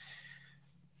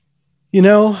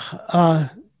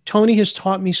 Tony has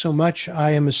taught me so much.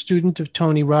 I am a student of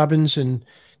Tony Robbins, and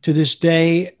to this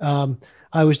day,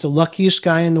 I was the luckiest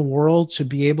guy in the world to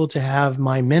be able to have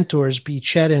my mentors be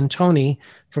Chet and Tony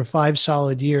for 5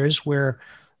 solid years, where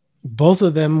both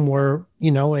of them were,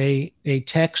 a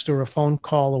text or a phone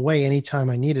call away anytime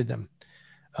I needed them.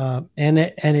 And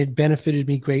it benefited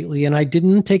me greatly. And I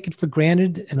didn't take it for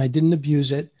granted and I didn't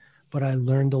abuse it, but I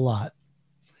learned a lot.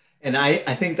 And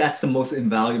I think that's the most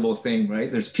invaluable thing,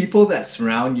 right? There's people that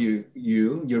surround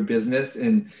your business,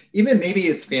 and even maybe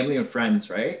it's family or friends,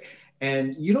 right?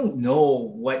 And you don't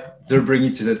know what they're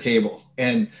bringing to the table.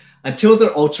 And until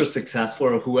they're ultra successful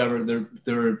or whoever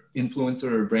their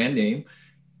influencer or brand name,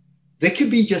 they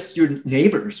could be just your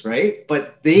neighbors, right?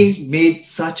 But they made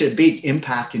such a big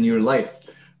impact in your life,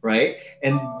 right?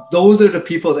 And those are the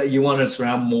people that you want to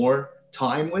surround more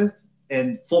time with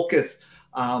and focus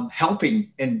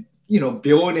helping and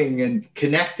building and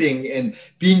connecting and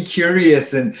being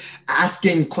curious and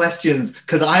asking questions,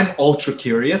 because I'm ultra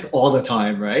curious all the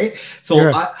time, right? So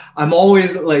sure. I'm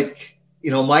always like,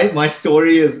 my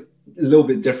story is a little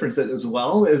bit different as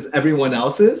well as everyone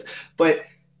else's, but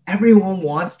everyone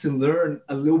wants to learn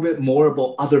a little bit more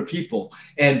about other people.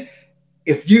 And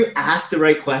if you ask the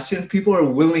right question, people are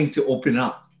willing to open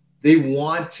up. They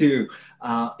want to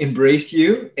embrace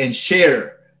you and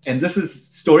share. And this is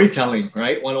storytelling,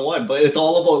 right? 101, but it's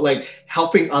all about like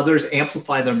helping others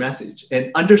amplify their message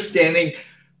and understanding,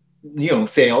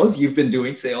 sales. You've been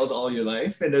doing sales all your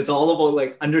life. And it's all about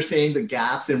like understanding the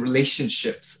gaps and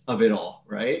relationships of it all,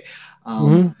 right?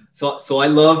 So I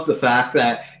love the fact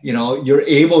that, you're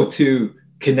able to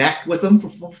connect with them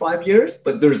for 5 years,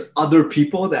 but there's other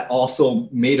people that also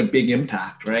made a big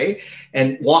impact, right?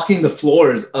 And walking the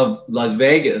floors of Las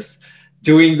Vegas,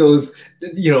 doing those,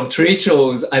 trade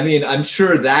shows. I mean, I'm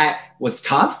sure that was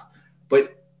tough,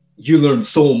 but you learned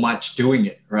so much doing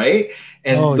it, right?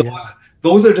 And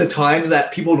those are the times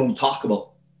that people don't talk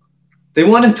about. They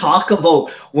want to talk about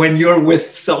when you're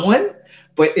with someone,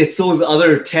 but it's those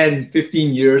other 10,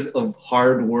 15 years of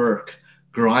hard work,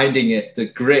 grinding it, the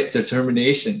grit,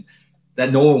 determination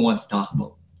that no one wants to talk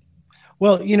about.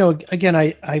 Well, again,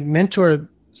 I mentor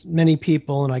many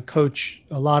people and I coach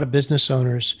a lot of business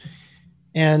owners.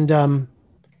 And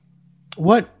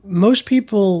what most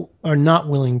people are not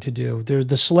willing to do, they're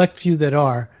the select few that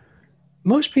are,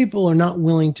 most people are not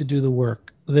willing to do the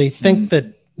work. They think that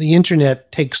the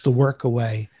internet takes the work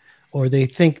away, or they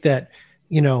think that,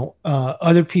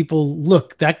 other people,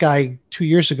 look, that guy 2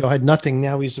 years ago had nothing.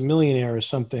 Now he's a millionaire or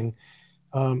something.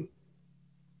 But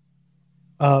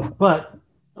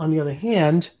on the other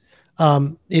hand,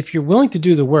 if you're willing to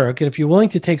do the work and if you're willing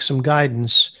to take some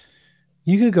guidance,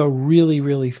 you could go really,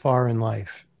 really far in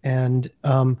life. And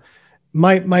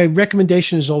my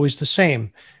recommendation is always the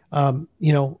same.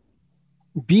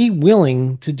 Be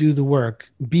willing to do the work.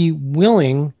 Be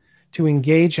willing to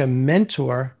engage a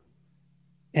mentor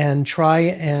and try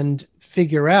and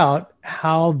figure out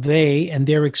how they and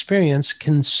their experience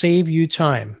can save you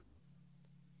time.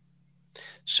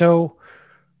 So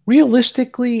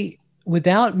realistically,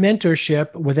 without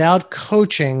mentorship, without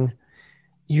coaching,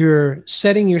 you're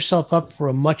setting yourself up for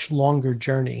a much longer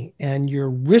journey, and you're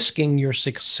risking your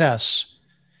success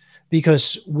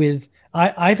because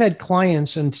I've had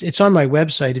clients, and it's on my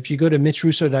website. If you go to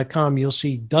mitchrusso.com, you'll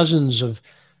see dozens of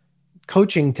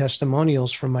coaching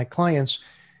testimonials from my clients.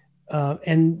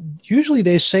 And usually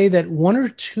they say that one or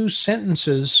two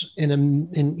sentences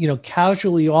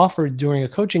casually offered during a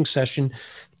coaching session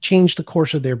changed the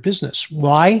course of their business.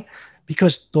 Why?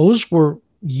 Because those were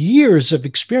years of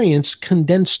experience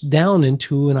condensed down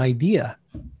into an idea.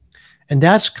 And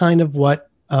that's kind of what,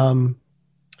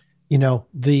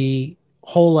 the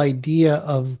whole idea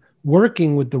of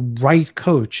working with the right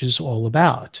coach is all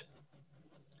about.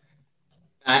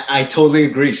 I totally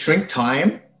agree. Shrink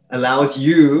time allows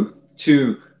you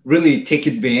to really take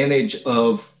advantage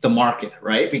of the market,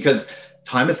 right? Because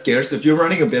time is scarce. If you're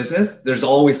running a business, there's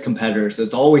always competitors.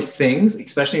 There's always things,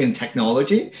 especially in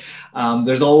technology.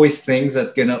 There's always things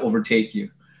that's going to overtake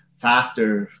you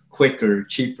faster, quicker,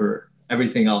 cheaper,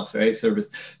 everything else, right? Service.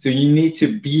 So you need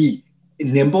to be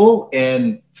nimble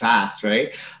and fast,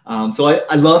 right? So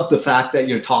I love the fact that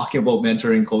you're talking about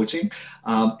mentoring, coaching,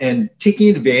 and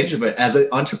taking advantage of it. As an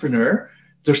entrepreneur,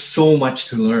 there's so much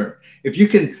to learn. If you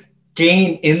can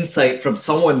gain insight from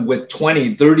someone with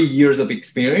 20, 30 years of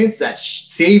experience that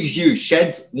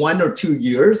sheds 1 or 2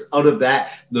 years out of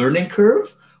that learning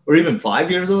curve, or even 5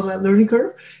 years out of that learning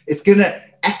curve, it's going to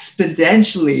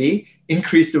exponentially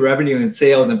increase the revenue and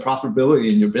sales and profitability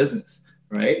in your business.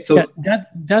 Right. So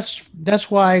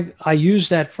that's why I use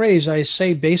that phrase. I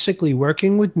say basically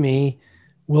working with me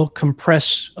will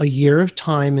compress a year of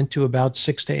time into about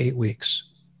 6 to 8 weeks.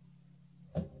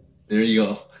 There you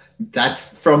go.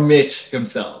 That's from Mitch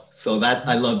himself. So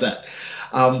I love that.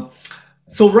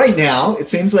 So right now, it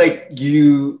seems like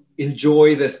you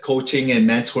enjoy this coaching and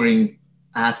mentoring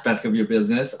aspect of your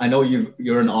business. I know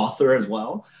you're an author as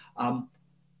well.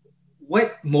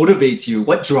 What motivates you?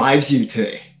 What drives you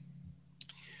today?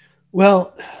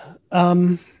 Well,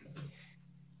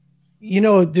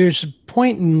 there's a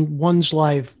point in one's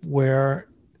life where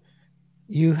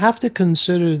you have to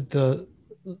consider the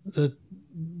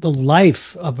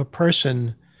life of a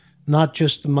person, not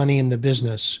just the money in the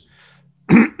business.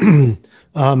 One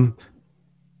of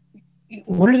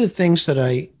the things that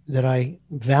I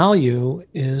value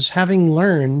is having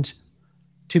learned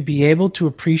to be able to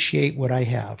appreciate what I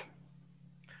have.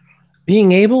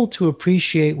 Being able to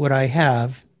appreciate what I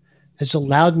have has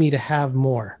allowed me to have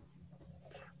more.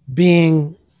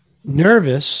 Being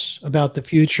nervous about the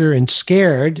future and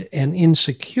scared and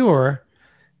insecure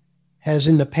has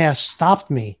in the past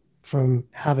stopped me from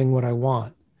having what I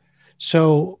want.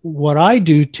 So what I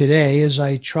do today is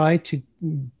I try to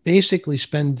basically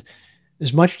spend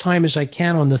as much time as I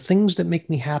can on the things that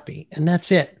make me happy, and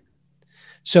that's it.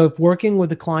 So if working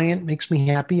with a client makes me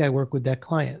happy, I work with that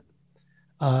client.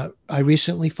 I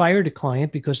recently fired a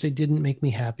client because they didn't make me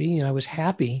happy, and I was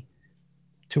happy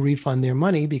to refund their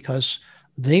money because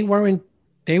they weren't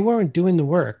doing the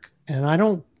work.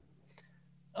 And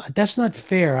that's not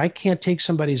fair. I can't take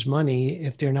somebody's money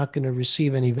if they're not going to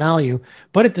receive any value.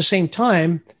 But at the same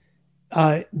time,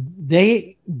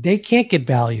 they can't get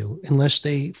value unless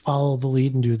they follow the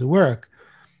lead and do the work.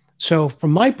 So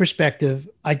from my perspective,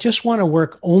 I just want to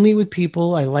work only with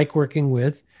people I like working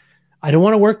with. I don't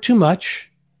want to work too much.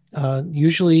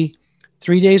 Usually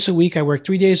 3 days a week. I work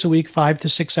 3 days a week, 5 to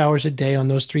 6 hours a day on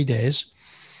those 3 days.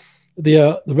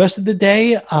 The rest of the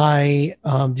day,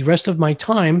 the rest of my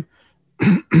time,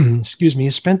 excuse me,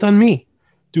 is spent on me,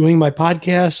 doing my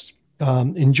podcast,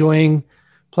 enjoying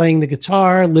playing the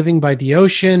guitar, living by the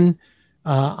ocean.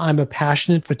 I'm a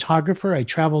passionate photographer. I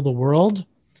travel the world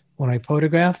when I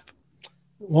photograph.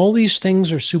 All these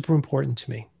things are super important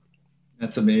to me.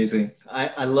 That's amazing.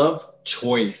 I love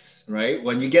choice, right?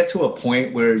 When you get to a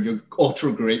point where you're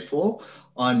ultra grateful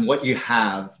on what you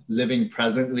have, living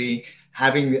presently,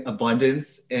 having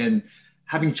abundance and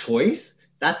having choice,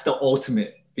 that's the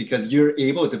ultimate, because you're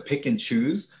able to pick and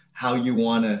choose how you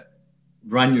want to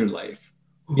run your life,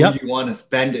 who you want to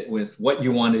spend it with, what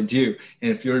you want to do.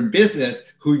 And if you're in business,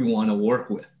 who you want to work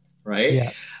with, right?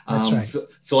 Yeah, that's right.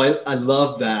 So I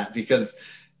love that because,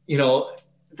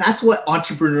 that's what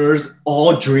entrepreneurs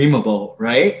all dream about,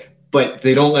 right? But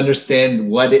they don't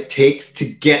understand what it takes to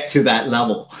get to that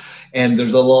level. And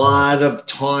there's a lot of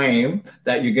time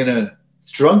that you're going to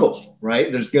struggle,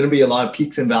 right? There's going to be a lot of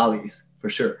peaks and valleys for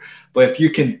sure. But if you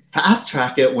can fast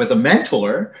track it with a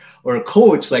mentor or a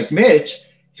coach like Mitch,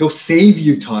 he'll save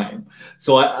you time.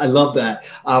 So I love that.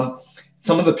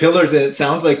 Some of the pillars, and it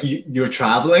sounds like you're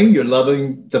traveling, you're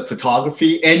loving the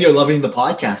photography, and you're loving the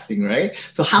podcasting, right?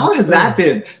 So how has that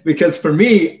been? Because for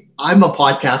me, I'm a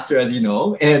podcaster, as you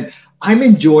know, and I'm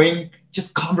enjoying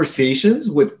just conversations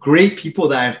with great people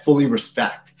that I fully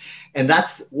respect. And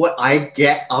that's what I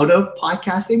get out of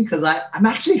podcasting, because I'm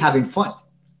actually having fun.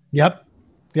 Yep,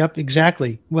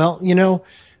 exactly. Well,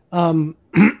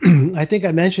 I think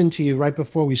I mentioned to you right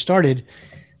before we started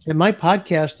that my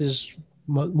podcast is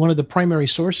one of the primary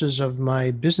sources of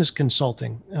my business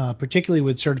consulting, particularly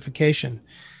with certification.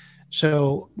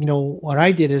 So, what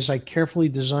I did is I carefully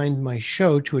designed my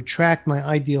show to attract my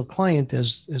ideal client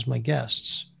as my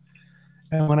guests.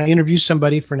 And when I interview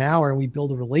somebody for an hour and we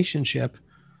build a relationship,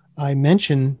 I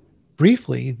mention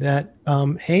briefly that,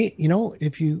 hey,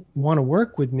 if you want to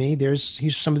work with me,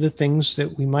 here's some of the things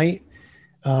that we might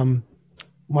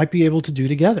be able to do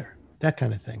together, that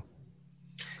kind of thing.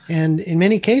 And in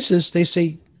many cases, they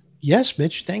say, yes,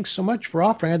 Mitch, thanks so much for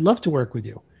offering. I'd love to work with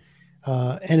you.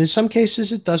 And in some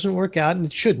cases, it doesn't work out, and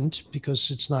it shouldn't,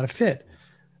 because it's not a fit.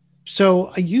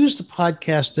 So I use the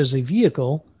podcast as a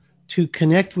vehicle to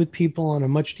connect with people on a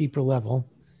much deeper level.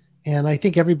 And I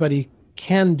think everybody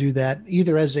can do that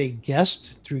either as a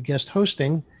guest through guest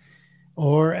hosting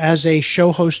or as a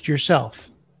show host yourself.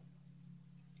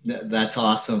 That's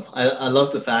awesome. I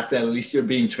love the fact that at least you're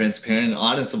being transparent and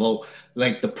honest about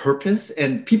like the purpose.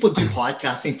 And people do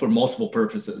podcasting for multiple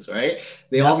purposes, right?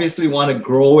 They obviously want to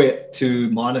grow it to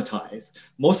monetize.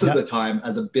 Most of the time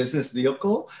as a business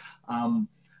vehicle,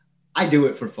 I do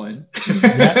it for fun.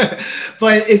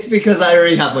 But it's because I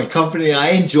already have my company. I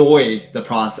enjoy the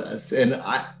process. And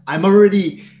I'm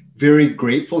already very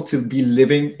grateful to be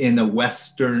living in a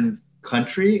Western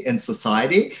country and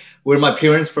society where my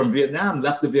parents from Vietnam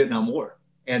left the Vietnam War.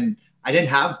 And I didn't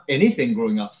have anything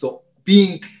growing up. So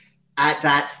being at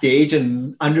that stage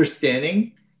and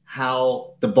understanding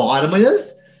how the bottom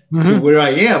is to where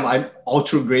I am, I'm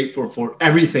ultra grateful for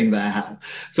everything that I have.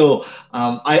 So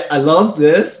I love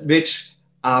this. Mitch,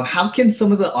 how can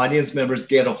some of the audience members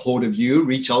get a hold of you,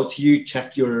 reach out to you,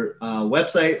 check your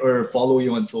website, or follow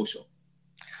you on social?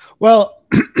 Well,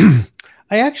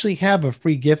 I actually have a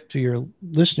free gift to your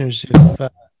listeners.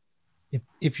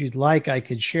 If you'd like, I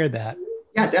could share that.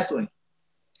 Yeah, definitely.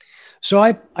 So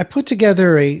I put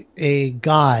together a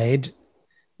guide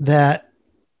that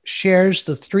shares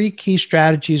the 3 key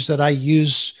strategies that I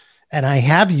use and I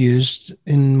have used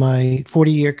in my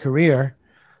 40-year career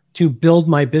to build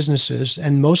my businesses,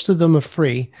 and most of them are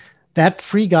free. That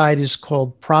free guide is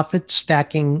called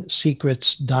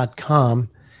ProfitStackingSecrets.com.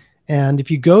 And if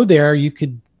you go there, you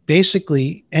could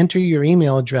basically enter your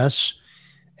email address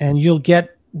and you'll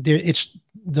get there. It's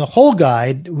the whole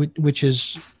guide, which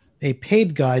is a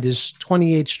paid guide, is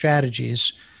 28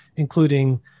 strategies,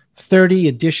 including 30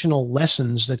 additional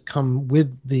lessons that come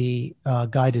with the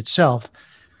guide itself.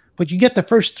 But you get the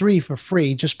first 3 for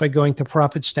free just by going to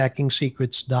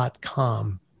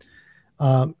ProfitStackingSecrets.com.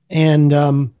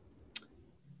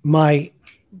 My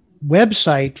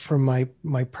website for my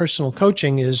personal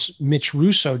coaching is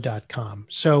MitchRusso.com.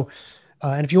 So,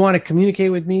 and if you want to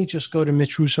communicate with me, just go to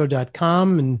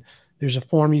MitchRusso.com and there's a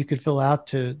form you could fill out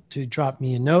to drop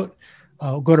me a note.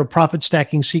 Go to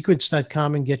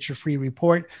ProfitStackingSecrets.com and get your free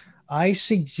report. I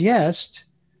suggest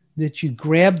that you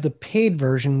grab the paid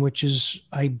version, which is,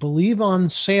 I believe, on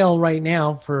sale right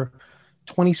now for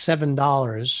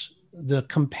 $27. The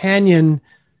companion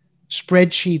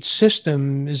spreadsheet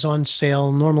system is on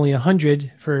sale, normally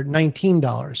 $100 for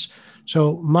 $19.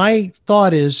 So my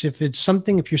thought is, if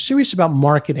you're serious about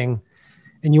marketing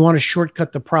and you want to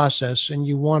shortcut the process and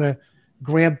you want to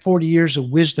grab 40 years of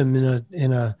wisdom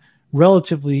in a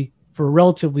relatively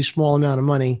small amount of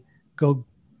money, go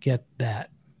get that.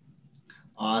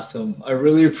 Awesome. I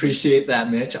really appreciate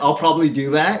that, Mitch. I'll probably do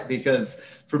that because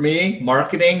for me,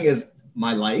 marketing is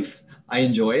my life. I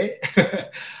enjoy it.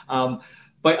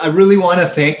 But I really want to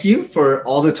thank you for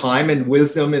all the time and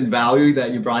wisdom and value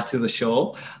that you brought to the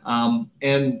show.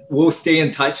 And we'll stay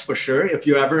in touch for sure. If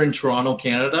you're ever in Toronto,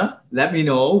 Canada, let me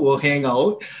know. We'll hang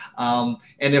out. And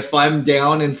if I'm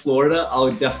down in Florida, I'll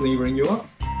definitely ring you up.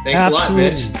 Thanks Absolutely. a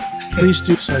lot, Mitch. Please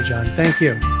do so, John. Thank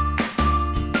you.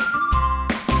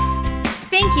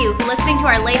 Thank you for listening to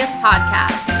our latest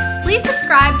podcast. Please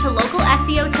subscribe to Local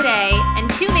SEO today and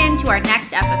tune in to our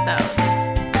next episode.